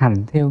sinh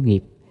hành theo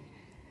nghiệp,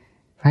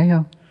 phải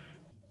không?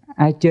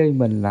 Ai chơi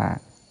mình là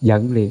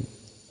giận liền,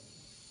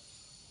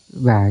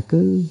 và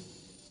cứ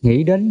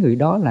nghĩ đến người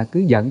đó là cứ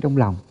giận trong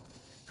lòng,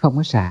 không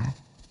có xả.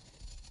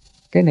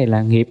 Cái này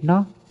là nghiệp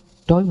nó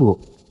trói buộc.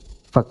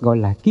 Phật gọi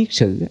là kiết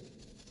sử.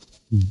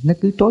 Nó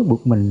cứ trói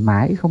buộc mình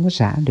mãi không có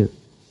xả được.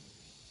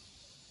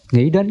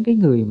 Nghĩ đến cái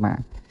người mà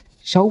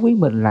xấu với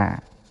mình là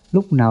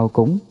lúc nào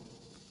cũng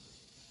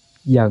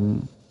giận,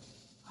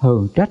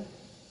 hờn trách,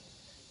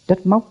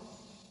 trách móc,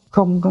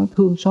 không có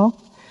thương xót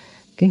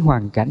cái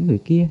hoàn cảnh người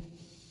kia.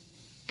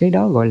 Cái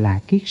đó gọi là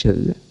kiết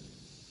sử.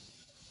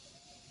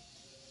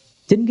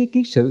 Chính cái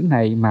kiết sử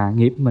này mà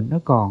nghiệp mình nó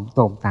còn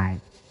tồn tại,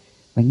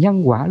 và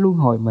nhân quả luân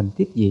hồi mình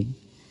tiếp diễn,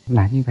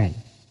 là như vậy.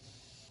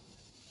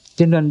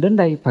 Cho nên đến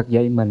đây Phật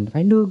dạy mình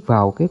phải nương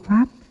vào cái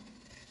pháp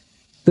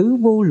tứ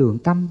vô lượng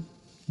tâm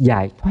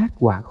giải thoát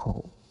quả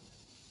khổ.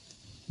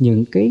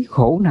 Những cái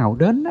khổ nào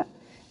đến á,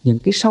 những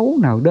cái xấu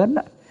nào đến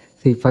á,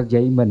 thì Phật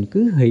dạy mình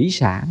cứ hỷ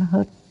xả nó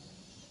hết.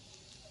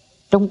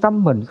 Trong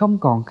tâm mình không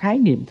còn khái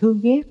niệm thương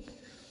ghét,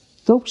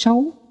 tốt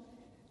xấu,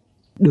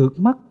 được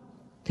mất,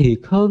 thiệt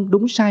hơn,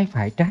 đúng sai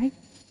phải trái.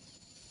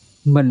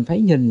 Mình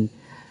phải nhìn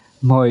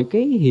mọi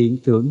cái hiện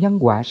tượng nhân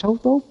quả xấu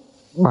tốt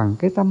bằng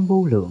cái tâm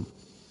vô lượng.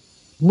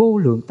 Vô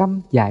lượng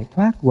tâm giải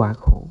thoát quả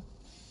khổ.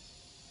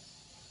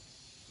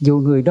 Dù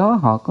người đó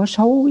họ có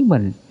xấu với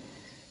mình,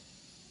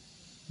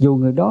 dù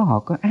người đó họ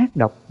có ác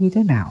độc như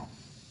thế nào,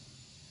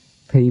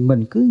 thì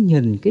mình cứ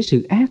nhìn cái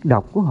sự ác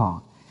độc của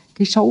họ,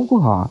 cái xấu của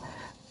họ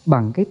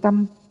bằng cái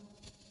tâm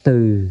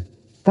từ,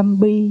 tâm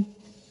bi,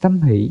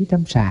 tâm hỷ,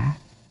 tâm xả,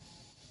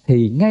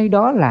 thì ngay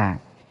đó là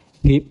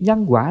nghiệp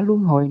nhân quả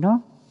luân hồi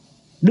nó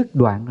đứt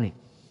đoạn liền.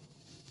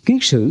 Kiết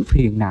sử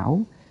phiền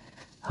não,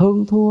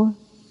 hơn thua,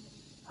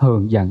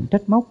 hờn giận,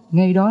 trách móc,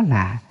 ngay đó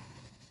là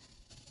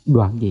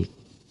đoạn diệt.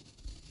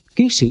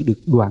 Kiết sử được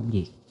đoạn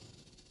diệt.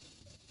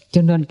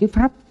 Cho nên cái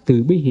pháp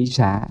từ bi hỷ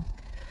xả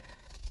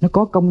nó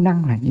có công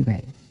năng là như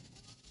vậy.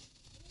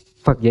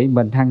 Phật dạy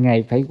mình hàng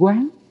ngày phải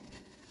quán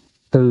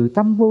từ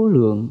tâm vô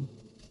lượng,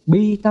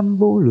 bi tâm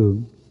vô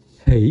lượng,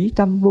 hỷ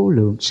tâm vô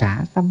lượng,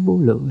 xả tâm vô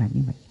lượng, là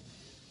như vậy.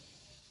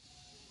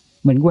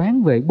 Mình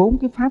quán về 4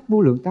 cái pháp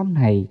vô lượng tâm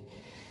này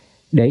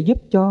để giúp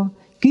cho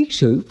kiết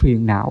sử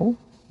phiền não,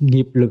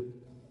 nghiệp lực,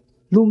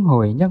 luân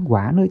hồi nhân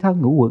quả nơi thân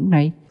ngũ uẩn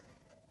này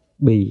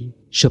bị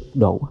sụp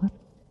đổ hết,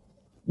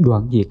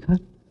 đoạn diệt hết.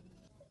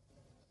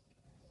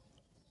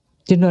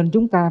 Cho nên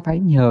chúng ta phải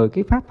nhờ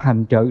cái pháp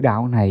hành trợ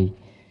đạo này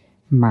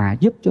mà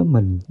giúp cho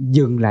mình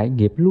dừng lại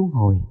nghiệp luân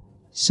hồi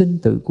sinh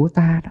tử của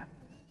ta đó.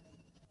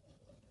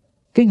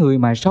 Cái người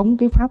mà sống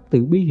cái pháp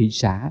từ bi hỷ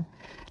xả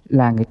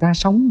là người ta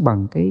sống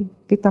bằng cái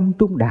tâm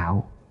trung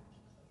đạo.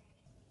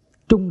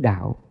 Trung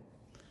đạo,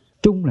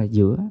 trung là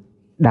giữa,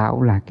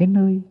 đạo là cái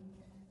nơi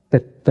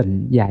tịch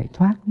tịnh giải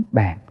thoát niết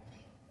bàn.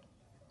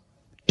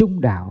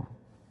 Trung đạo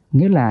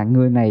nghĩa là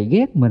người này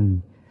ghét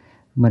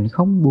mình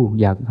không buồn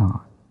giận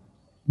họ,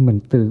 mình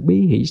từ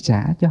bi hỷ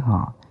xả cho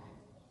họ.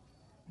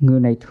 Người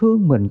này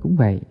thương mình cũng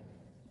vậy,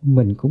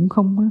 mình cũng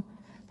không có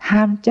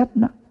tham chấp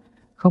nó,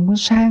 không có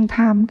sang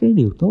tham cái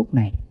điều tốt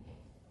này,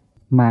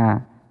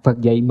 mà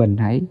Phật dạy mình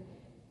hãy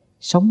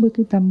sống với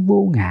cái tâm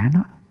vô ngã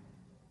nó.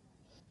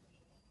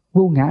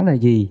 Vô ngã là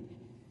gì?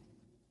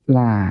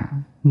 Là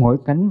mỗi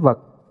cảnh vật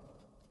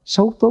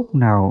xấu tốt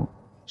nào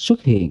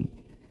xuất hiện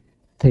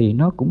thì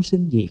nó cũng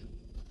sinh diệt.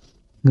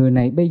 Người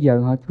này bây giờ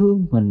họ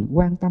thương mình,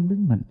 quan tâm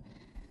đến mình,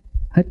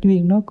 hết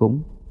duyên nó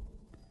cũng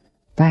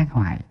tan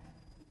hoại.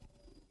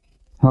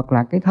 Hoặc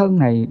là cái thân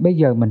này bây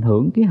giờ mình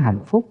hưởng cái hạnh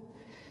phúc,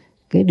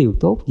 cái điều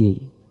tốt gì,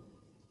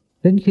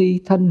 đến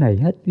khi thân này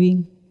hết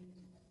duyên,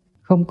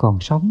 không còn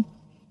sống,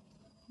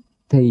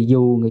 thì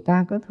dù người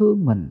ta có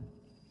thương mình,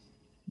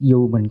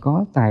 dù mình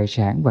có tài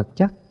sản vật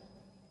chất,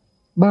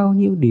 bao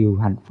nhiêu điều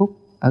hạnh phúc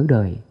ở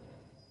đời,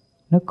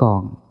 nó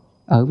còn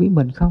ở với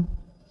mình không?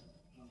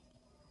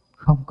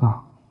 Không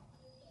còn.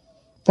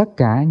 Tất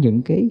cả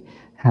những cái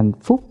hạnh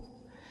phúc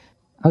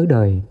ở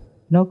đời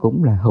nó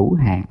cũng là hữu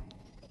hạn,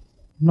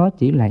 nó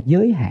chỉ là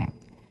giới hạn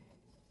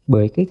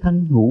bởi cái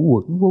thân ngũ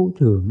uẩn vô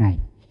thường này.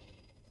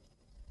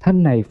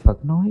 Thân này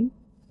Phật nói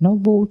nó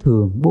vô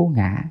thường vô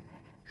ngã,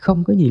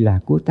 không có gì là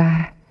của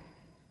ta.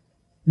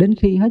 Đến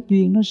khi hết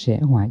duyên nó sẽ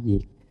hoại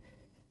diệt,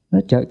 nó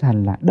trở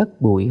thành là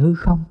đất bụi hư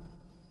không,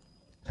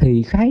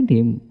 thì khái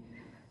niệm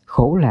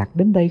khổ lạc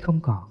đến đây không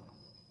còn.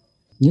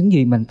 Những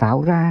gì mình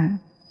tạo ra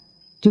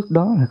trước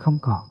đó là không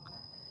còn.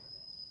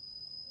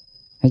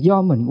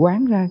 Do mình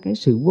quán ra cái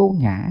sự vô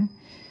ngã,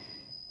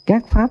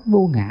 các pháp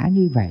vô ngã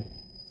như vậy,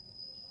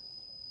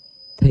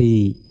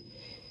 thì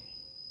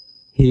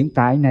hiện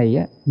tại này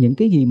á, những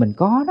cái gì mình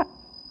có đó,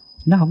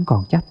 nó không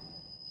còn chấp.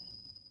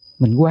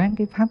 Mình quán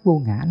cái pháp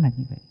vô ngã là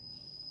như vậy.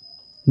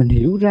 Mình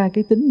hiểu ra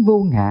cái tính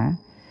vô ngã,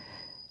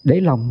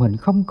 để lòng mình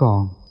không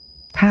còn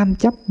tham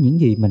chấp những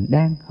gì mình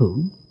đang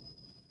hưởng.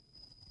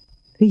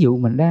 Ví dụ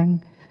mình đang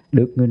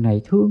được người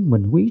này thương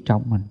mình, quý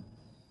trọng mình,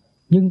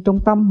 nhưng trong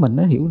tâm mình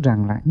nó hiểu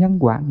rằng là nhân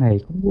quả này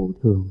cũng vô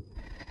thường,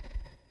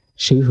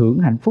 sự hưởng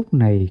hạnh phúc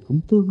này cũng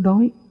tương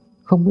đối,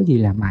 không có gì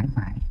là mãi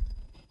mãi.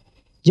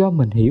 Do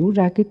mình hiểu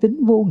ra cái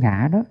tính vô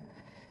ngã đó,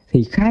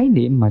 thì khái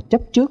niệm mà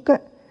chấp trước á,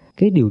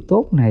 cái điều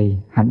tốt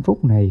này, hạnh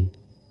phúc này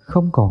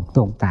không còn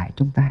tồn tại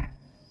trong ta.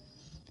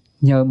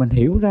 Nhờ mình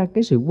hiểu ra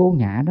cái sự vô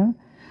ngã đó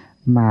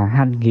mà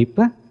hành nghiệp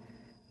á,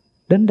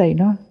 đến đây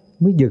nó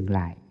mới dừng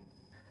lại.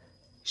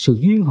 Sự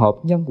duyên hợp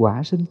nhân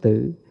quả sinh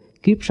tử,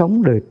 kiếp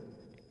sống đời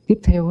tiếp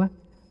theo á,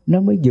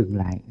 nó mới dừng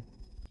lại.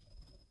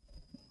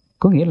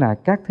 Có nghĩa là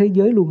các thế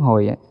giới luân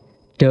hồi á,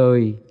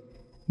 trời,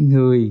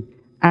 người,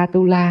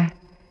 Atula,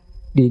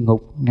 địa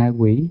ngục, ngạ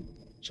quỷ,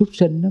 súc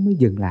sinh, nó mới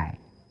dừng lại.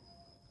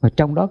 Và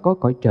trong đó có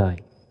cõi trời.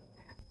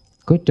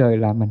 Cõi trời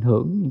là mình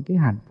hưởng những cái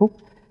hạnh phúc,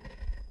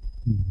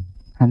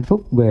 hạnh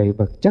phúc về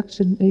vật chất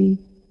sinh y,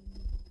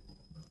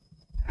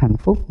 hạnh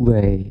phúc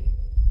về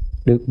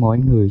được mọi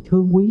người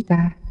thương quý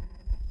ta,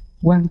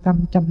 quan tâm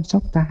chăm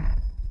sóc ta,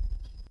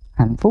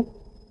 hạnh phúc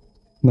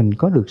mình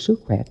có được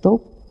sức khỏe tốt,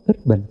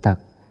 ít bệnh tật,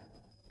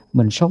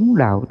 mình sống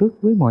đạo đức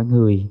với mọi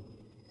người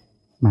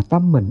mà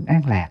tâm mình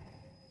an lạc.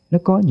 Nó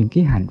có những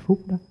cái hạnh phúc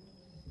đó.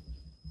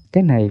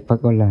 Cái này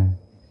Phật gọi là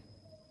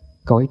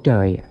cõi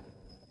trời.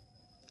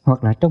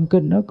 Hoặc là trong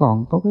kinh nó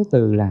còn có cái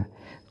từ là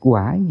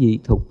quả dị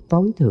thục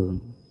tối thượng.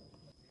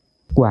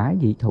 Quả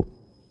dị thục.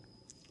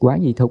 Quả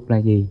dị thục là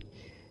gì?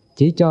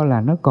 Chỉ cho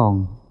là nó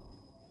còn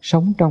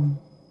sống trong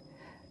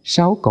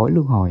 6 cõi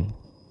luân hồi.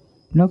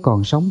 Nó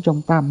còn sống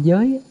trong tam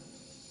giới,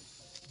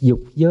 dục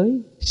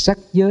giới, sắc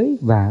giới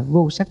và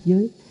vô sắc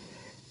giới.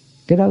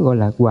 Cái đó gọi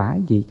là quả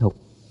dị thục.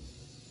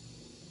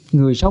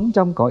 Người sống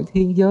trong cõi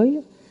thiên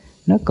giới,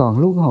 nó còn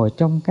luân hồi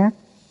trong các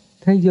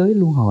thế giới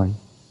luân hồi.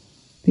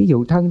 Ví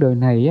dụ thân đời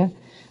này á,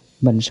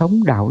 mình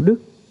sống đạo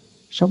đức,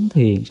 sống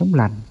thiện, sống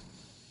lành.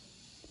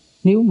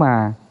 Nếu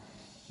mà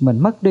mình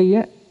mất đi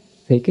á,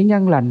 thì cái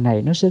nhân lành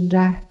này nó sinh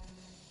ra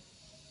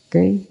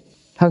cái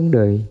thân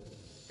đời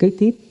kế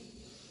tiếp.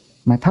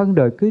 Mà thân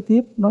đời kế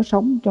tiếp nó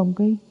sống trong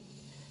cái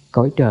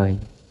cõi trời.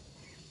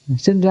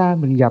 Sinh ra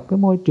mình gặp cái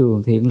môi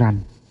trường thiện lành,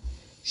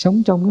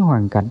 sống trong cái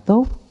hoàn cảnh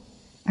tốt,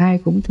 ai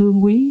cũng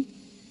thương quý,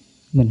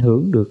 mình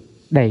hưởng được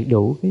đầy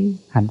đủ cái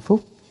hạnh phúc,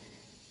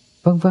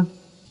 vân vân.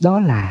 Đó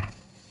là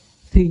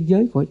thiên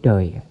giới cõi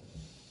trời.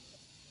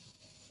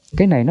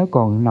 Cái này nó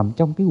còn nằm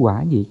trong cái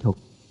quả dị thục.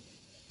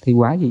 Thì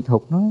quả dị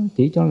thục nó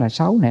chỉ cho là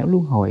 6 nẻo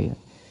luân hồi.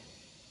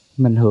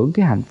 Mình hưởng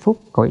cái hạnh phúc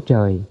cõi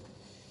trời,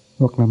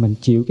 hoặc là mình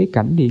chịu cái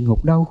cảnh địa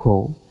ngục đau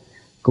khổ,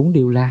 cũng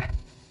đều là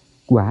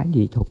quả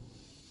dị thục.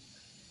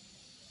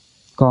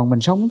 Còn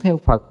mình sống theo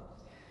Phật,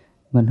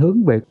 mình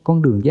hướng về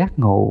con đường giác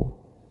ngộ,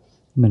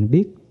 mình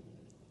biết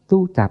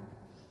tu tập,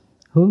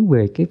 hướng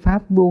về cái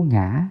pháp vô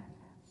ngã,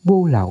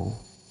 vô lậu,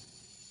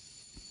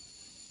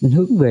 mình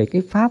hướng về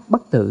cái pháp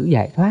bất tử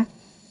giải thoát,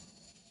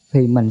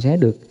 thì mình sẽ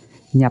được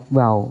nhập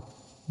vào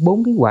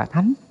 4 cái quả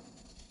thánh.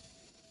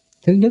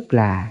 Thứ nhất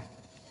là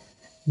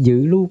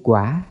dự lưu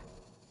quả,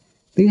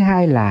 thứ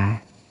hai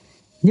là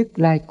nhất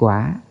lai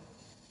quả,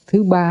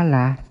 thứ ba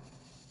là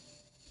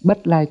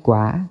bách lai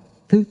quả,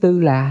 thứ tư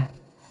là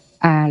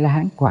A La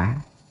Hán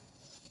quả.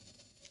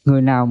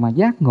 Người nào mà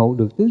giác ngộ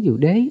được tứ diệu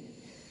đế,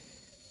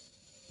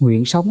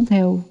 nguyện sống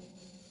theo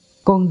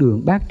con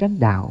đường bát chánh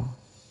đạo,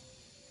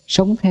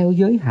 sống theo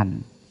giới hạnh,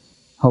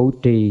 hậu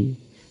trì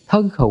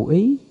thân khẩu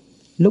ý,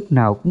 lúc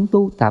nào cũng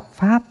tu tập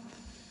pháp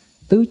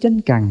tứ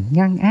chánh cần,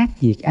 ngăn ác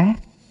diệt ác,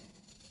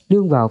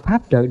 đương vào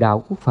pháp trợ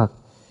đạo của Phật,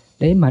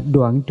 để mà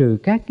đoạn trừ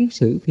các kiết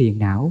sử phiền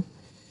não,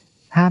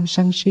 tham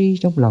sân si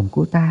trong lòng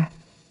của ta,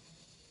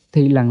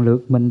 thì lần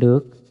lượt mình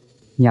được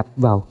nhập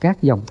vào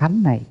các dòng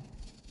thánh này.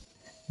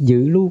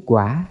 Dự lưu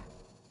quả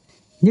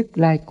Nhất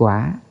lai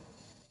quả,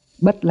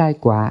 bách lai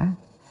quả,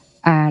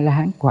 A La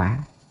Hán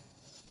quả.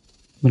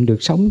 Mình được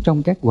sống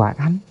trong các quả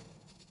thánh.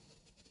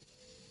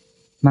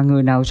 Mà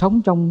người nào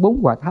sống trong 4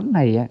 quả thánh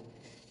này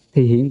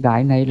thì hiện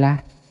tại này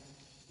là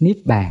niết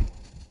bàn.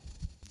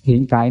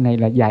 Hiện tại này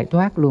là giải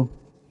thoát luôn.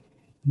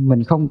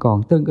 Mình không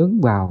còn tương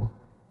ứng vào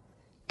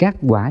các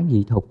quả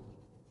dị thục,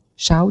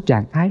 6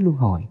 trạng thái luân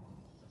hồi.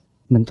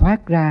 Mình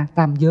thoát ra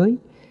tam giới,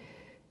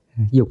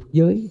 dục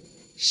giới,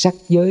 sắc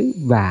giới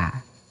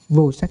và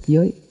vô sắc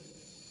giới.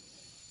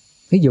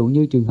 Ví dụ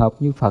như trường hợp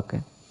như Phật,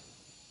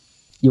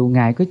 dù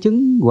Ngài có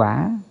chứng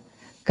quả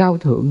cao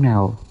thượng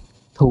nào,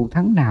 thù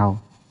thắng nào,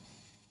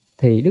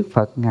 thì Đức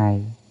Phật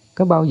Ngài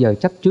có bao giờ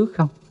chấp trước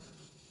không?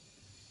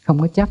 Không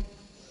có chấp.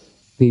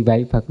 Vì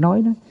vậy Phật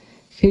nói đó,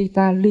 khi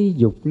ta ly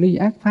dục ly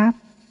ác pháp,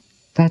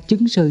 ta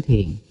chứng sơ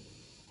thiện,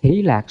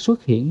 hỷ lạc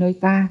xuất hiện nơi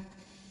ta,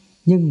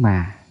 nhưng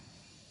mà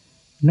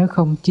nó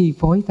không chi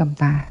phối tâm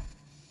ta.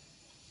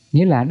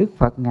 Nghĩa là Đức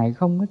Phật Ngài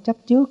không có chấp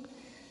trước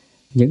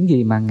những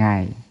gì mà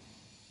Ngài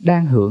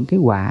đang hưởng cái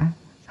quả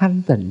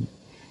thanh tịnh,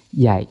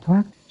 giải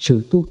thoát,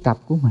 sự tu tập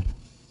của mình.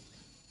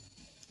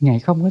 Ngài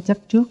không có chấp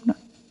trước đó.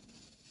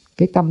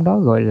 Cái tâm đó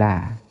gọi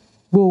là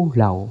vô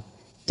lậu,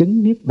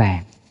 chứng niết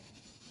bàn.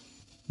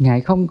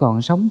 Ngài không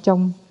còn sống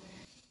trong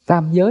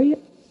tam giới,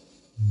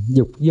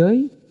 dục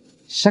giới,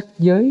 sắc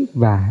giới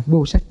và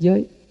vô sắc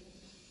giới.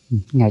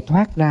 Ngài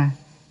thoát ra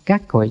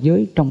các cõi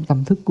giới trong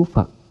tâm thức của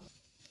Phật.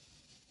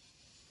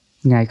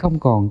 Ngài không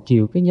còn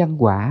chịu cái nhân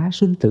quả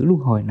sinh tử luân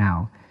hồi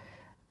nào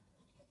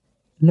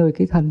nơi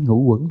cái thân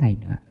ngũ uẩn này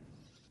nữa.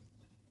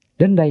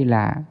 Đến đây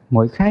là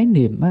mọi khái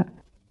niệm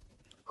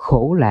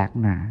khổ lạc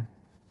nè,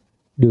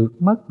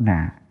 được mất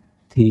nè,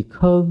 thiệt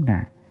hơn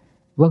nè,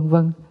 vân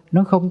vân,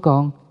 nó không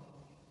còn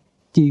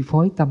chi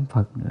phối tâm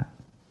Phật nữa.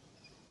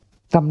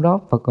 Tâm đó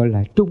Phật gọi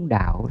là trung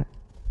đạo đó.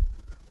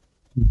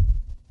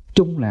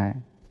 Trung là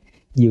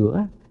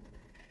giữa,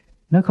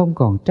 nó không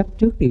còn chấp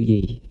trước điều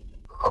gì.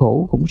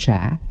 Khổ cũng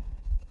xả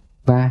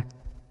và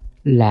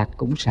lạc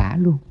cũng xả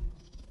luôn.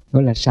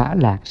 Gọi là xả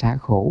lạc, xả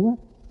khổ,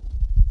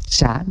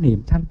 xả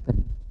niềm thanh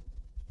tịnh.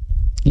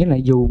 Nghĩa là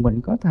dù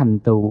mình có thành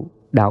tựu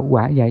đạo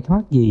quả giải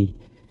thoát gì,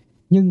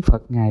 nhưng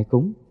Phật Ngài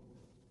cũng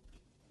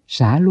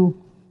xả luôn.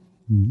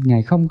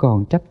 Ngài không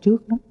còn chấp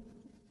trước đó.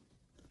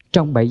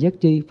 Trong 7 giác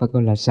chi, Phật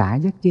gọi là xả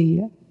giác chi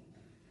đó.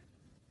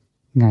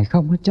 Ngài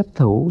không có chấp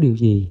thủ điều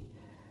gì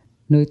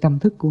nơi tâm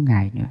thức của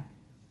Ngài nữa.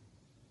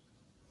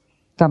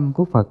 Tâm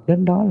của Phật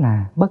đến đó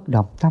là bất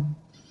động tâm.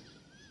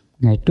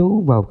 Ngài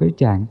trú vào cái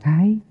trạng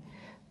thái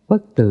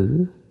bất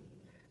tử,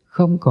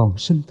 không còn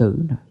sinh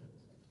tử nữa.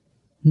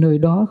 Nơi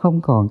đó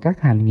không còn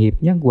các hành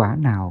nghiệp nhân quả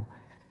nào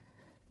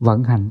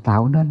vận hành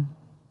tạo nên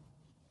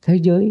thế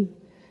giới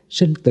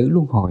sinh tử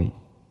luân hồi,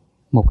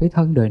 một cái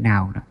thân đời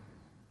nào đó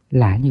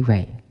là như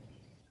vậy.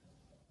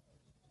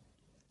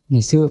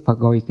 Ngày xưa Phật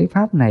gọi cái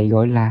pháp này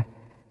gọi là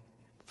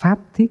Pháp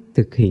Thiết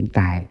Thực Hiện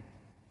Tại.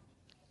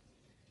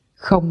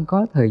 Không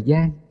có thời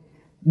gian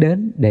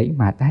đến để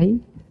mà thấy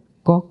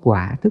có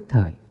quả tức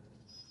thời.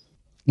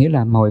 Nghĩa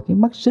là mọi cái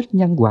mắt xích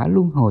nhân quả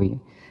luân hồi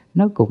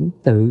nó cũng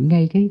tự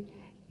ngay cái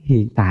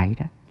hiện tại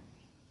đó.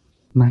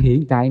 Mà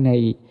hiện tại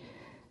này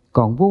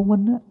còn vô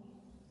minh á,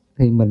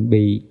 thì mình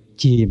bị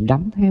chìm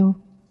đắm theo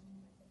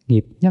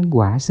nghiệp nhân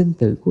quả sinh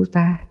tử của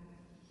ta.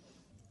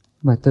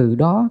 Và từ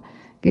đó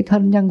cái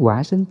thân nhân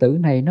quả sinh tử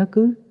này nó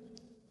cứ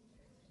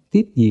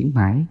tiếp diễn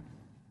mãi.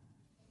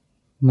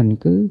 Mình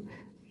cứ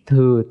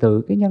thừa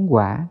tự cái nhân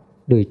quả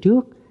đời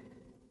trước,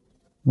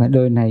 và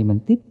đời này mình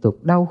tiếp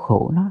tục đau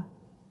khổ nó,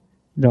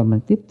 rồi mình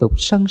tiếp tục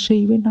sân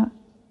si với nó,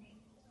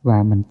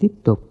 và mình tiếp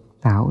tục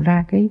tạo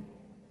ra cái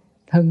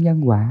thân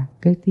nhân quả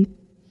kế tiếp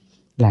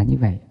là như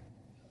vậy.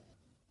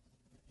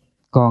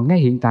 Còn ngay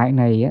hiện tại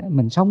này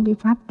mình sống cái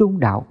pháp trung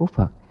đạo của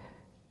Phật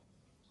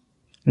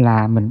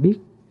là mình biết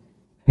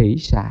hỷ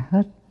xả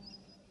hết.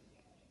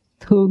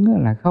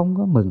 Thương là không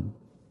có mừng,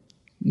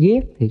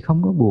 ghét thì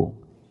không có buồn,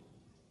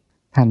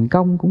 thành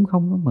công cũng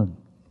không có mừng,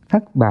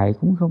 thất bại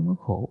cũng không có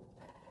khổ.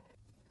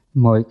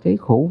 Mọi cái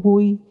khổ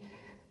vui,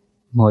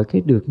 mọi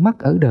cái được mất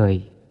ở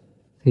đời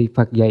thì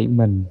Phật dạy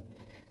mình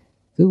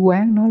cứ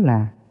quán nó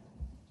là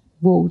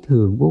vô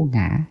thường vô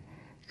ngã,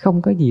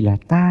 không có gì là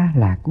ta,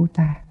 là của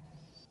ta.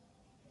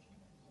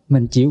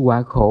 Mình chịu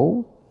quả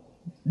khổ,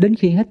 đến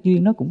khi hết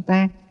duyên nó cũng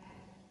tan.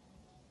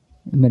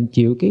 Mình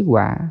chịu cái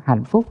quả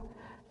hạnh phúc,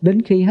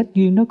 đến khi hết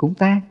duyên nó cũng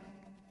tan.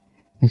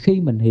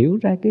 Khi mình hiểu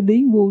ra cái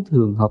lý vô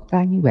thường hợp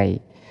tan như vậy,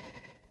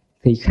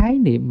 thì khái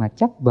niệm mà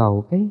chấp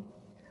vào cái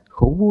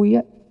khổ vui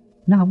á,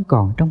 nó không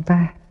còn trong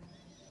ta.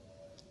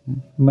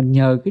 Mình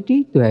nhờ cái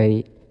trí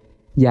tuệ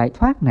giải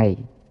thoát này,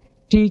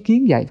 tri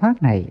kiến giải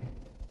thoát này,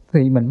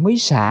 thì mình mới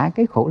xả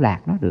cái khổ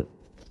lạc nó được.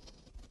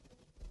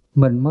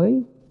 Mình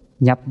mới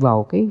nhập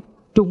vào cái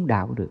trung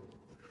đạo được.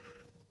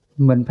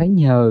 Mình phải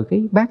nhờ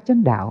cái bát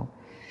chánh đạo,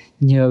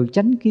 nhờ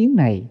chánh kiến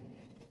này,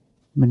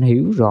 mình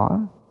hiểu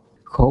rõ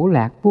khổ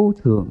lạc vô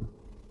thường,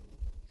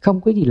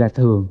 không có gì là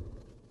thường.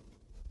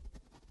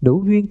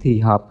 Đủ duyên thì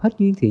hợp, hết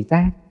duyên thì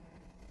tan.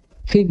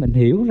 Khi mình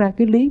hiểu ra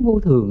cái lý vô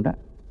thường đó,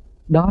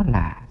 đó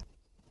là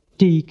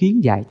tri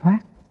kiến giải thoát.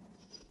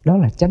 Đó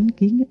là chánh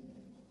kiến.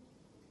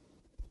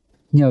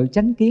 Nhờ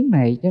chánh kiến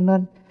này cho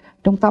nên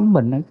trong tâm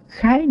mình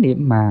khái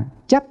niệm mà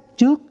chấp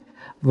trước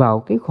vào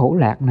cái khổ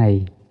lạc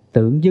này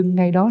tự dưng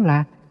ngay đó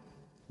là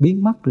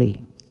biến mất liền.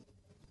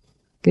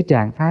 Cái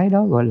trạng thái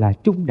đó gọi là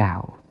trung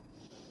đạo.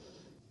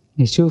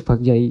 Ngày xưa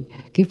Phật dạy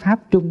cái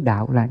pháp trung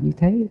đạo là như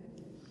thế.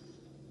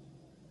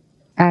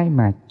 Ai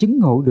mà chứng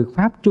ngộ được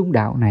pháp trung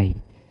đạo này,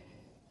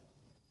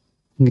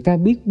 người ta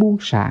biết buông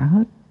xả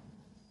hết.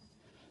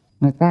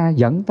 Người ta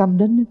dẫn tâm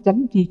đến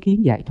chánh tri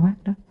kiến giải thoát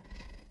đó.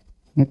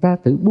 Người ta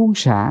tự buông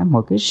xả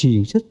mọi cái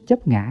xiềng xích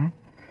chấp ngã,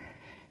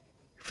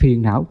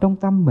 phiền não trong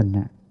tâm mình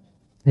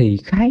thì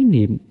khái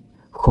niệm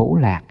khổ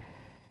lạc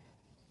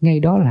ngay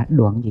đó là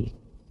đoạn diệt.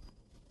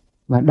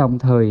 Và đồng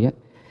thời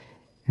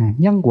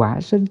nhân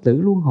quả sinh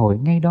tử luân hồi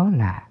ngay đó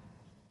là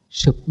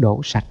sụp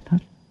đổ sạch hết.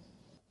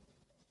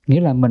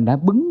 Nghĩa là mình đã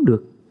bứng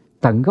được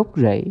tận gốc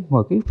rễ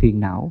mọi cái phiền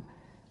não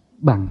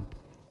bằng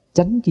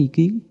chánh tri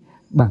kiến,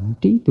 bằng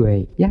trí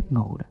tuệ giác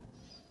ngộ đó.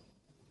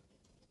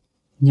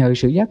 Nhờ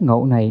sự giác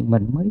ngộ này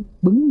mình mới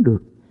bứng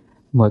được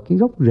mọi cái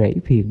gốc rễ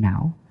phiền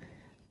não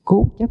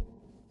cố chấp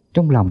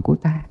trong lòng của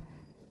ta.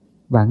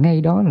 Và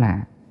ngay đó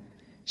là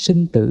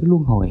sinh tử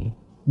luân hồi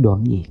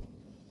đoạn diệt.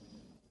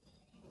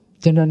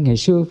 Cho nên ngày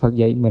xưa Phật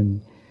dạy mình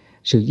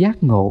sự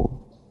giác ngộ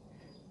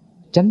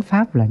chánh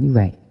pháp là như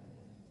vậy.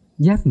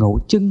 Giác ngộ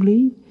chân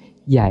lý,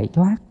 giải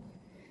thoát,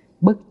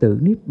 bất tử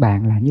niết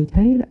bàn là như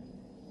thế đó.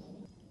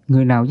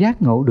 Người nào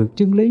giác ngộ được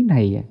chân lý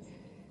này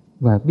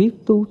và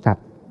biết tu tập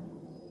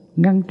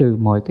ngăn trừ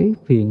mọi cái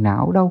phiền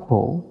não đau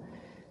khổ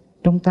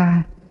trong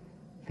ta,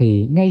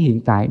 thì ngay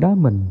hiện tại đó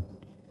mình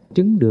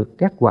chứng được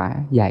các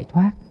quả giải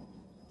thoát,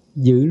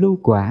 dự lưu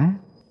quả,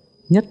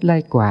 nhất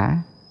lai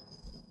quả,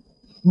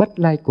 bách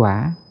lai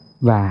quả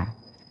và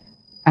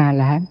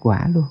A-la-hán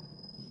quả luôn.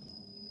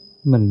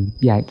 Mình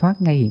giải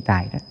thoát ngay hiện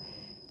tại đó.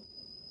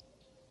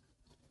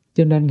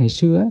 Cho nên ngày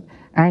xưa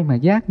ai mà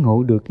giác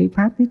ngộ được cái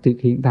pháp thiết thực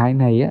hiện tại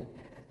này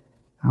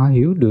họ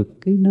hiểu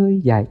được cái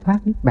nơi giải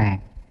thoát niết bàn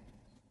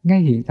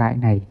ngay hiện tại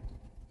này,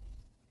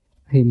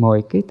 thì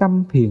mọi cái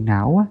tâm phiền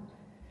não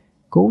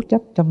cố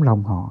chấp trong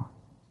lòng họ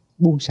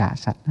buông xả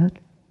sạch hết.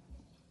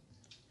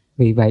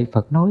 Vì vậy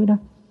Phật nói đó,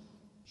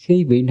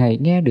 khi vị này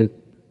nghe được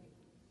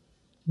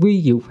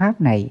vi diệu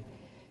pháp này,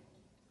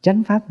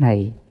 chánh pháp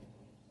này,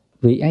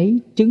 vị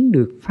ấy chứng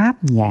được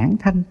pháp nhãn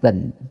thanh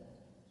tịnh.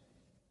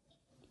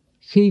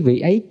 Khi vị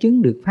ấy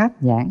chứng được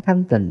pháp nhãn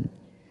thanh tịnh,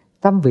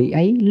 tâm vị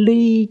ấy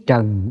ly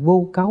trần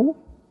vô cấu.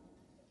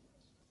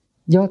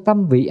 Do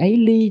tâm vị ấy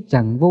ly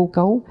trần vô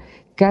cấu,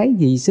 cái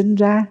gì sinh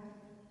ra,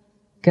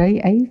 cái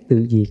ấy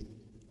tự diệt.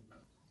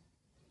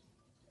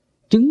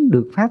 Chứng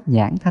được pháp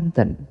nhãn thanh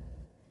tịnh.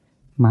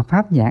 Mà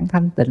pháp nhãn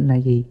thanh tịnh là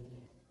gì?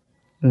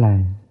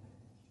 Là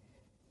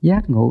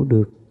giác ngộ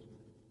được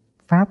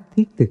pháp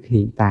thiết thực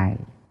hiện tại.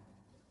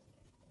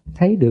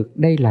 Thấy được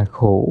đây là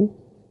khổ,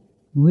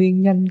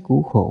 nguyên nhân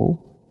của khổ,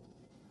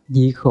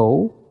 diệt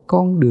khổ,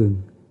 con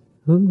đường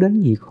hướng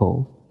đến diệt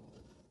khổ.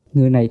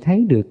 Người này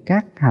thấy được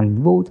các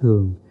hành vô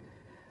thường,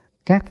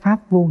 các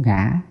pháp vô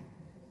ngã,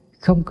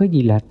 không có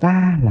gì là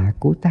ta, là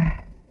của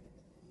ta.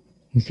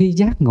 Khi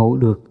giác ngộ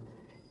được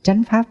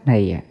chánh pháp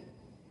này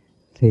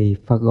thì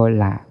Phật gọi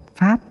là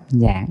pháp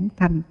nhãn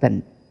thanh tịnh.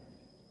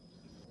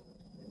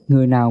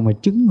 Người nào mà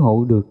chứng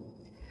ngộ được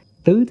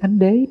tứ thánh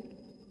đế,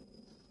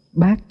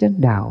 bát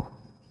chánh đạo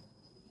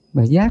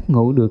và giác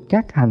ngộ được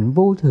các hành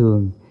vô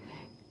thường,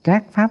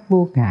 các pháp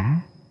vô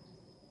ngã,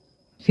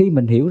 khi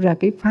mình hiểu ra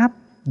cái pháp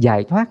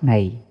giải thoát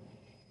này,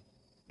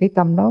 cái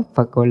tâm đó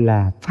Phật gọi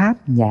là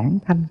pháp nhãn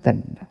thanh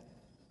tịnh.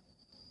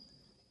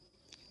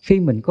 Khi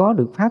mình có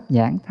được pháp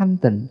nhãn thanh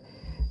tịnh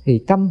thì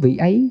tâm vị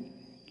ấy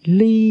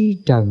ly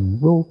trần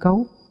vô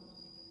cấu.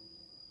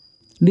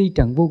 Ly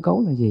trần vô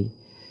cấu là gì?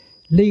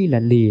 Ly là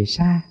lìa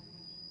xa,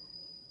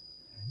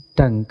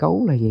 trần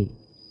cấu là gì?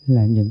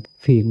 Là những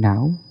phiền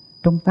não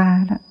trong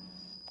ta đó,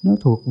 nó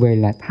thuộc về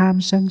là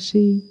tham sân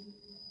si.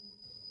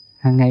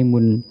 Hàng ngày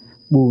mình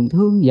buồn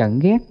thương giận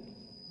ghét,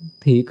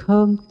 thiệt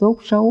hơn tốt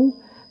xấu,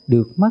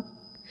 được mất,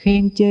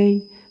 khen chê,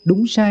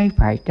 đúng sai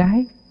phải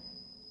trái.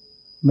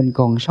 Mình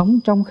còn sống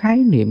trong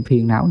khái niệm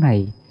phiền não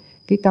này,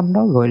 cái tâm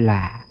đó gọi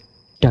là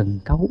trần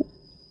cấu.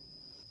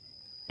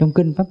 Trong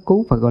kinh Pháp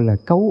Cú Phật gọi là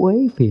cấu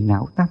uế phiền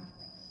não tâm.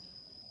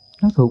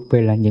 Nó thuộc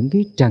về là những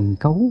cái trần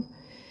cấu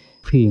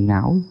phiền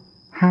não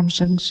ham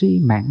sân si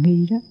mạn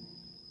nghi đó.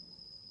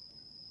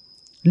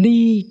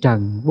 Ly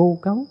trần vô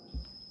cấu,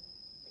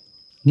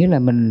 nghĩa là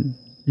mình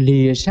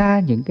lìa xa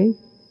những cái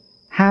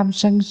ham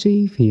sân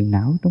si phiền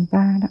não trong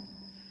ta đó.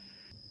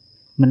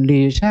 Mình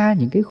lìa xa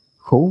những cái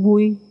khổ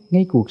vui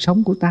ngay cuộc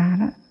sống của ta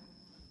đó.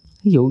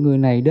 Ví dụ người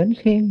này đến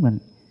khen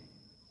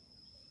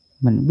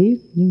mình biết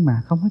nhưng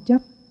mà không có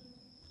chấp.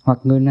 Hoặc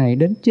người này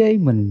đến chê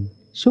mình,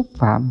 xúc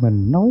phạm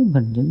mình, nói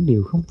mình những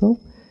điều không tốt,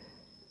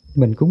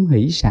 mình cũng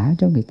hỷ xả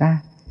cho người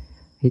ta.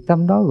 Thì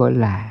tâm đó gọi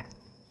là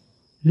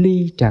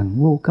ly trần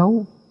vô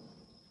cấu.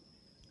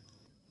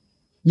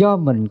 Do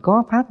mình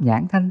có pháp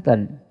nhãn thanh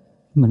tịnh,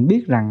 mình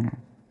biết rằng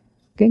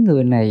cái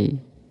người này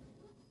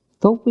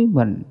tốt với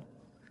mình,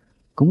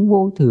 cũng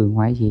vô thường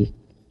hoại diệt.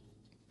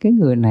 Cái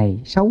người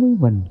này xấu với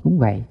mình cũng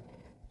vậy.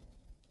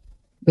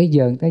 Bây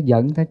giờ người ta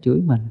giận, người ta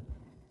chửi mình,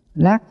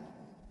 lát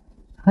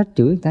hết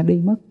chửi người ta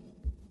đi mất.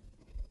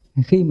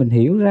 Khi mình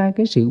hiểu ra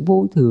cái sự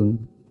vô thường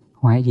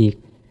hoại diệt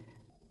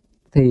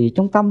thì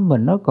trong tâm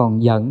mình nó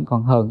còn giận,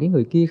 còn hờn cái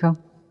người kia không?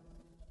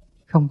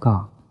 Không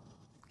còn.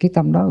 Cái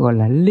tâm đó gọi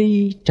là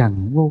ly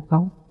trần vô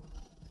cấu.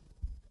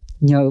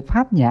 Nhờ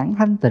pháp nhãn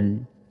thanh tịnh,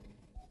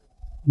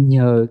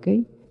 nhờ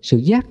cái sự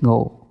giác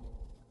ngộ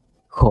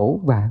khổ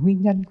và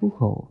nguyên nhân của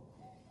khổ.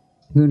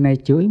 Người này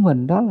chửi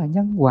mình, đó là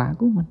nhân quả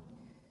của mình.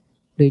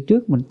 Đời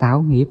trước mình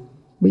tạo nghiệp,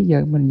 bây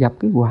giờ mình gặp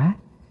cái quả.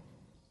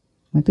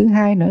 Mà thứ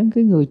hai nữa,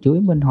 cái người chửi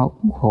mình họ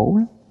cũng khổ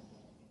lắm.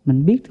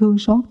 Mình biết thương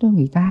xót cho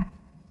người ta,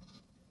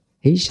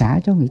 hỷ xả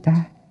cho người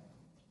ta.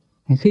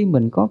 Khi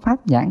mình có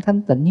pháp nhãn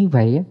thanh tịnh như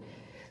vậy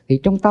thì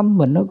trong tâm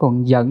mình nó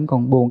còn giận,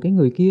 còn buồn cái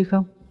người kia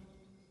không?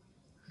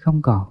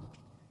 Không còn.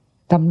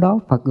 Tâm đó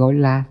Phật gọi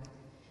là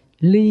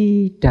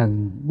ly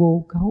trần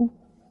vô cấu.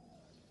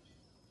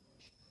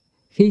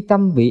 Khi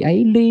tâm vị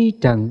ấy ly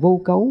trần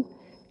vô cấu,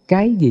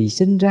 cái gì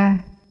sinh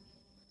ra,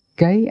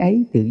 cái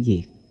ấy tự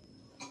diệt.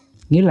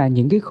 Nghĩa là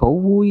những cái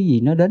khổ vui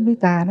gì nó đến với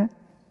ta đó,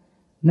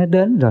 nó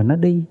đến rồi nó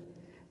đi,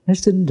 nó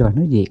sinh rồi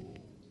nó diệt.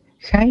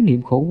 Khái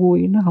niệm khổ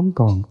vui nó không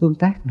còn tương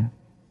tác nữa.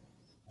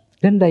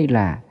 Đến đây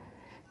là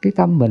cái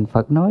tâm mình,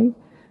 Phật nói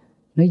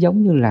nó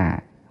giống như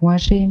là hoa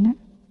sen á,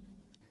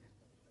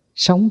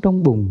 sống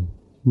trong bùn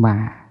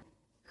mà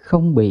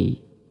không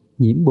bị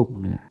nhiễm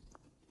bùn nữa.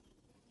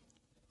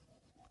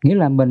 Nghĩa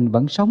là mình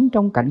vẫn sống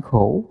trong cảnh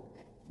khổ,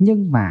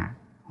 nhưng mà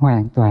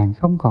hoàn toàn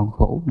không còn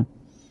khổ nữa.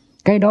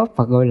 Cái đó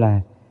Phật gọi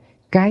là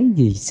cái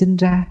gì sinh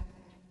ra,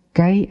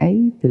 cái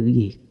ấy tự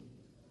diệt.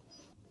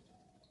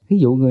 Ví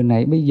dụ người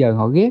này bây giờ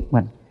họ ghét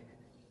mình,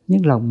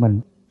 nhưng lòng mình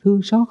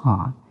thương xót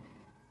họ,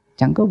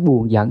 chẳng có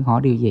buồn giận họ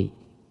điều gì.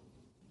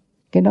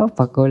 Cái đó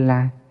Phật gọi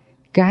là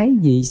cái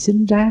gì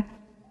sinh ra,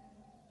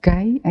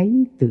 cái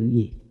ấy tự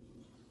diệt.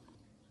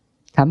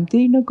 Thậm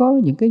chí nó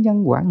có những cái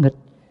nhân quả nghịch,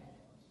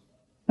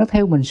 nó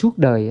theo mình suốt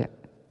đời.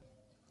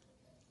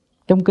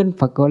 Trong kinh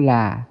Phật gọi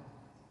là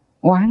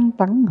oán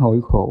tắng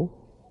hội khổ.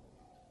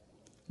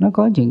 Nó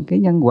có những cái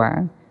nhân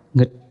quả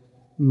nghịch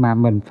mà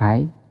mình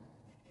phải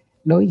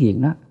đối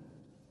diện đó,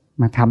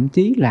 mà thậm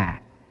chí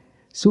là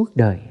suốt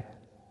đời.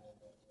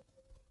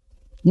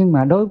 Nhưng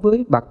mà đối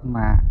với bậc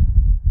mà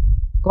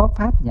có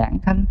pháp nhãn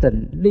thanh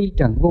tịnh, ly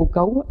trần vô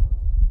cấu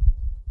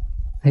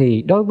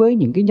thì đối với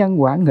những cái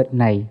nhân quả nghịch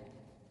này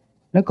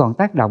nó còn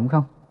tác động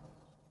không?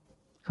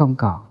 Không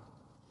còn.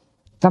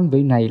 Tâm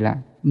vị này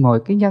là mọi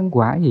cái nhân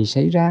quả gì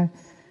xảy ra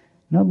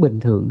nó bình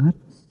thường hết.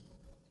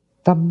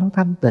 Tâm nó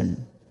thanh tịnh.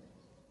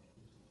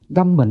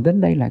 Tâm mình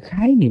đến đây là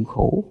khái niệm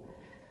khổ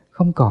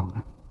không còn.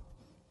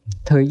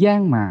 Thời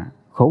gian mà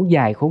khổ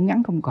dài khổ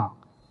ngắn không còn.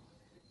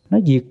 Nó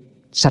diệt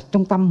sạch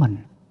trong tâm mình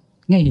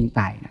ngay hiện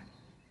tại.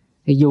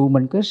 Thì dù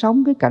mình có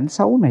sống cái cảnh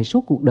xấu này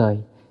suốt cuộc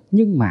đời,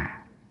 nhưng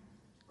mà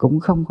cũng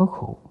không có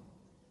khổ.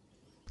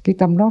 Cái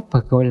tâm đó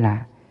Phật gọi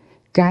là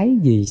cái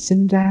gì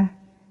sinh ra,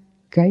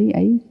 cái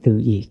ấy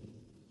tự diệt.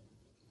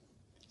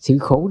 Sự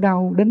khổ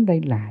đau đến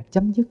đây là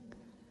chấm dứt,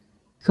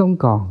 không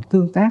còn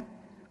tương tác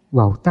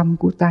vào tâm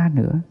của ta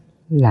nữa,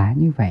 là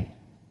như vậy.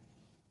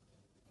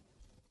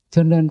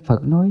 Cho nên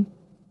Phật nói,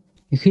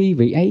 khi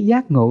vị ấy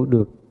giác ngộ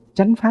được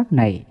chánh pháp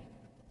này,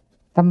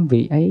 tâm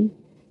vị ấy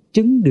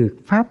chứng được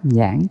pháp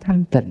nhãn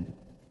thanh tịnh.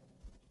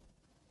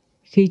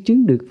 Khi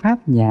chứng được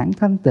pháp nhãn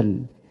thanh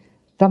tịnh,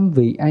 tâm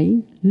vị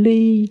ấy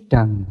ly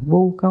trần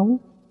vô cấu.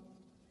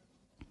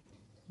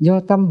 Do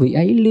tâm vị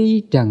ấy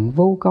ly trần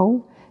vô cấu,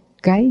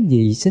 cái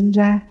gì sinh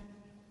ra,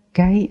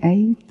 cái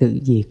ấy tự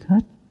diệt hết.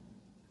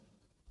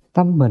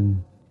 Tâm mình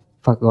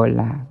Phật gọi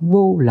là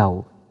vô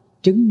lậu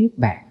chứng niết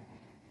bàn.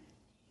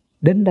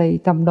 Đến đây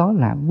tâm đó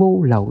là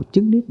vô lậu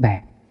chứng niết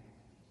bàn.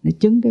 Nó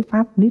chứng cái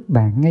pháp niết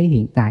bàn ngay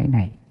hiện tại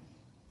này,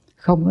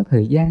 không có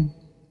thời gian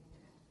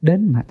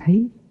đến mà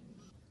thấy.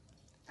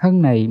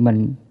 Thân này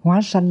mình hóa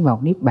sanh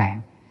vào niết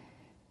bàn,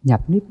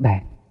 nhập niết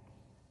bàn.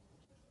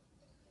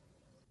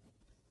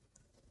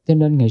 Cho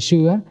nên ngày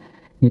xưa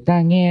người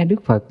ta nghe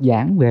Đức Phật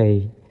giảng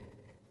về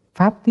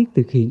pháp thiết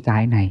thực hiện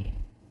tại này,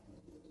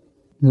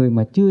 người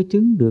mà chưa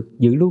chứng được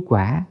dự lưu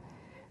quả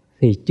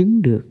thì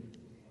chứng được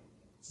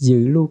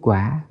dự lưu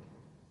quả.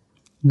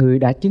 Người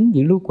đã chứng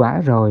dự lưu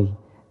quả rồi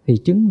thì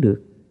chứng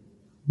được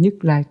nhất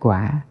lai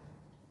quả.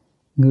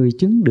 Người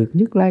chứng được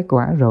nhất lai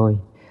quả rồi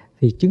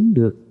thì chứng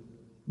được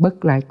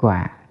bất lai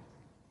quả.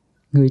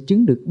 Người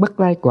chứng được bất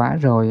lai quả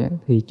rồi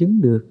thì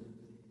chứng được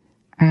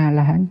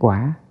A-la-hán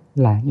quả,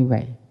 là như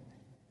vậy.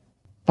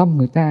 Tâm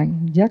người ta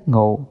giác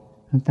ngộ,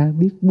 người ta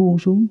biết buông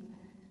xuống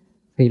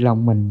thì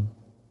lòng mình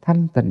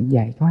thanh tịnh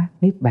giải thoát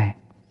niết bàn.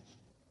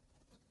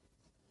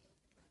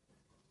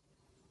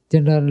 Cho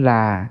nên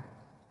là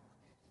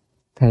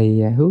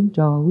Thầy hướng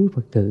cho quý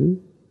Phật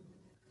tử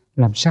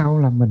làm sao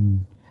là mình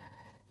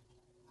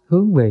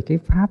hướng về cái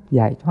pháp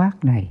giải thoát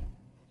này.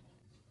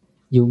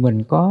 Dù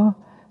mình có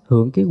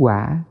hưởng cái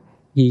quả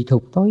dị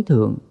thục tối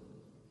thượng,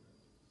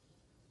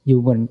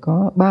 dù mình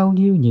có bao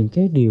nhiêu những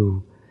cái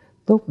điều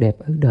tốt đẹp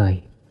ở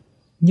đời,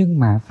 Nhưng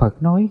mà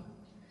Phật nói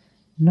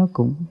nó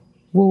cũng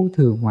vô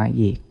thường ngoại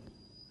diệt,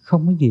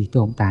 không có gì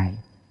tồn tại.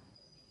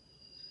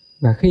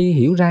 Và khi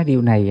hiểu ra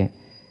điều này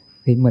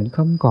thì mình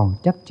không còn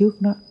chấp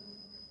trước nó,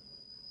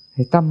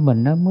 thì tâm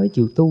mình nó mới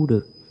chịu tu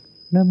được,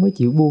 nó mới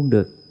chịu buông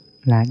được,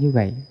 là như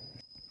vậy.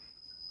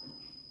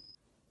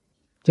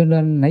 Cho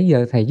nên nãy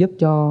giờ Thầy giúp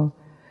cho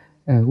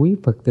quý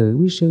Phật tử,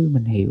 quý sư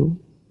mình hiểu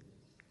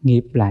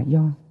nghiệp là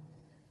do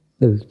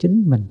từ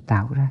chính mình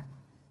tạo ra.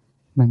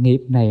 Mà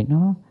nghiệp này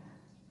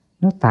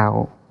nó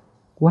tạo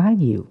quá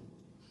nhiều.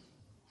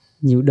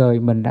 Nhiều đời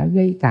mình đã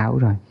gây tạo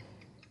rồi.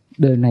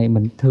 Đời này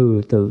mình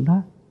thừa tự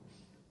nó.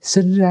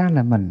 Sinh ra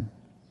là mình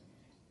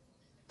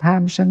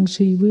tham sân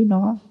si với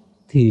nó,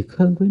 thiệt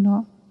hơn với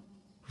nó.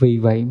 Vì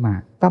vậy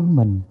mà tâm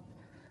mình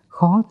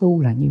khó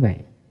tu là như vậy.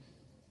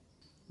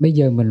 Bây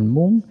giờ mình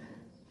muốn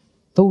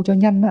tu cho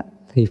nhanh á,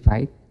 thì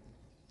phải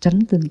tránh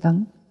tinh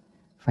tấn,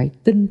 phải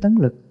tinh tấn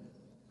lực.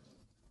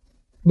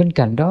 Bên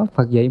cạnh đó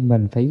Phật dạy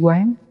mình phải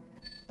quán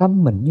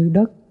tâm mình như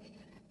đất,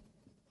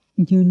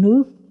 như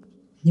nước,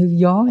 như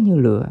gió, như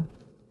lửa.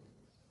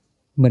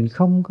 Mình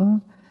không có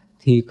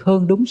thiệt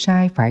hơn đúng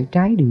sai phải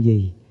trái điều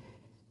gì.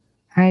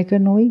 Ai có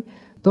nói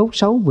tốt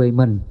xấu về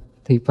mình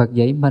thì Phật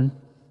dạy mình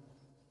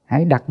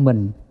hãy đặt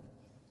mình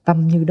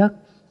tâm như đất.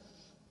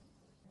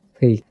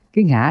 Thì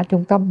cái ngã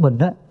trong tâm mình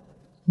á,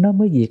 nó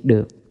mới diệt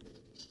được.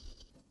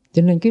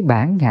 Cho nên cái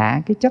bản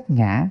ngã, cái chấp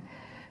ngã,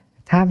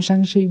 tham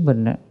sân si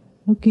mình á,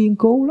 nó kiên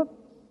cố lắm.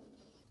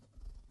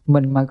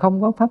 Mình mà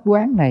không có pháp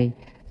quán này,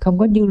 không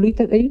có như lý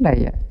tác ý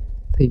này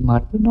thì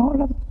mệt với nó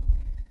lắm.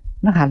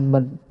 Nó hành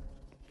mình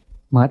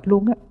mệt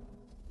luôn á.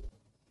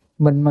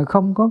 Mình mà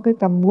không có cái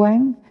tâm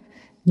quán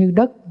như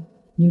đất,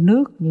 như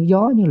nước, như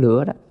gió, như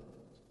lửa đó,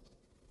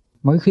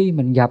 mỗi khi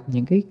mình gặp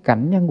những cái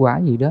cảnh nhân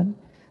quả gì đến,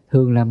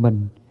 thường là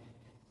mình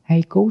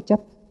hay cố chấp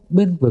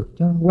bên vực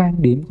cho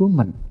quan điểm của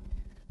mình,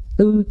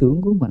 tư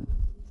tưởng của mình,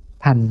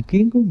 thành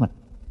kiến của mình.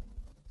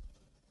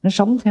 Nó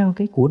sống theo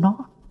cái của nó.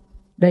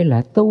 Đây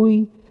là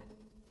tôi,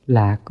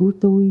 là của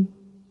tôi.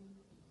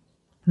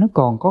 Nó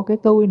còn có cái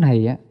tôi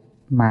này á,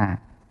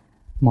 mà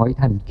mọi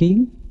thành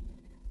kiến,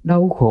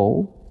 đau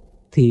khổ,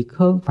 thiệt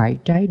hơn phải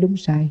trái đúng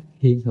sai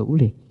hiện hữu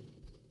liền.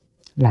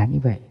 Là như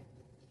vậy.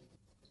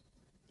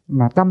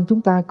 Mà tâm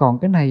chúng ta còn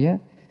cái này á,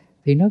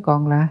 thì nó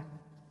còn là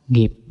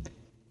nghiệp,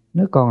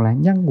 nó còn là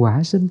nhân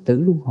quả sinh tử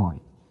luân hồi.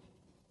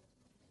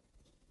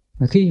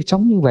 Mà khi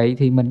sống như vậy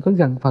thì mình có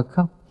gần Phật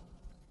không?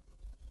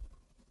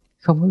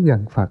 Không có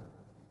gần Phật.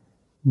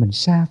 Mình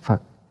xa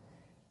Phật,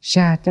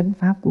 xa chánh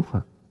pháp của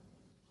Phật.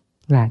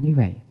 Là như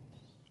vậy.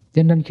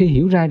 Cho nên khi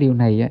hiểu ra điều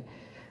này á,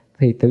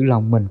 thì tự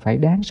lòng mình phải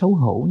đáng xấu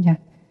hổ nha.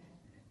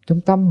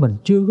 Trong tâm mình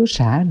chưa có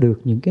xả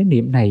được những cái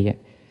niệm này á,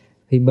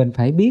 thì mình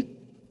phải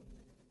biết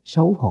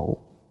xấu hổ.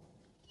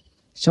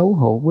 Xấu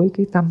hổ với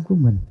cái tâm của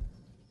mình,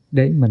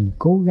 để mình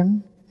cố gắng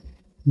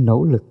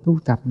nỗ lực tu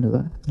tập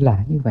nữa,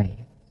 là như vậy.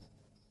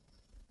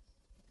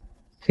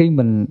 Khi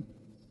mình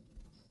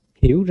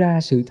hiểu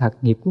ra sự thật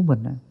nghiệp của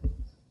mình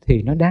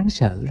thì nó đáng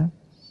sợ lắm.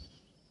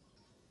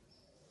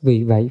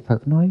 Vì vậy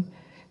Phật nói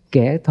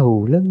kẻ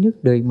thù lớn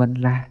nhất đời mình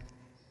là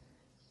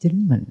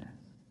chính mình.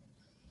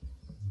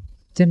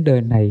 Trên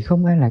đời này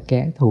không ai là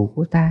kẻ thù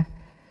của ta,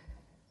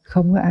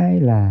 không có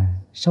ai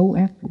là xấu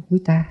ác với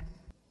ta.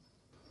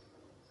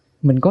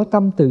 Mình có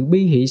tâm từ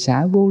bi hỷ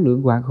xả vô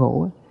lượng quả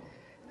khổ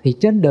thì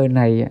trên đời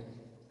này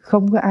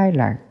không có ai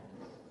là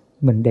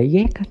mình để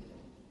ghét hết.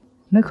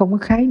 Nó không có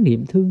khái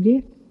niệm thương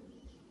ghét.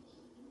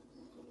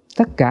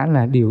 Tất cả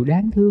là điều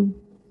đáng thương,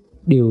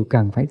 điều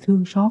cần phải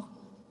thương xót.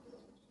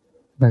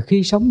 Và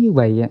khi sống như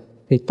vậy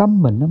thì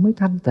tâm mình nó mới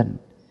thanh tịnh,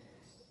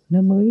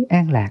 nó mới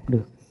an lạc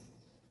được.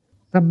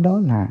 Tâm đó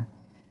là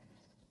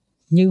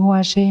như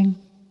hoa sen,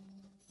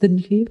 tinh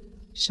khiết,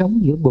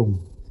 sống giữa bùn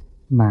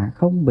mà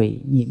không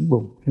bị nhiễm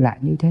bùn, là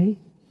như thế.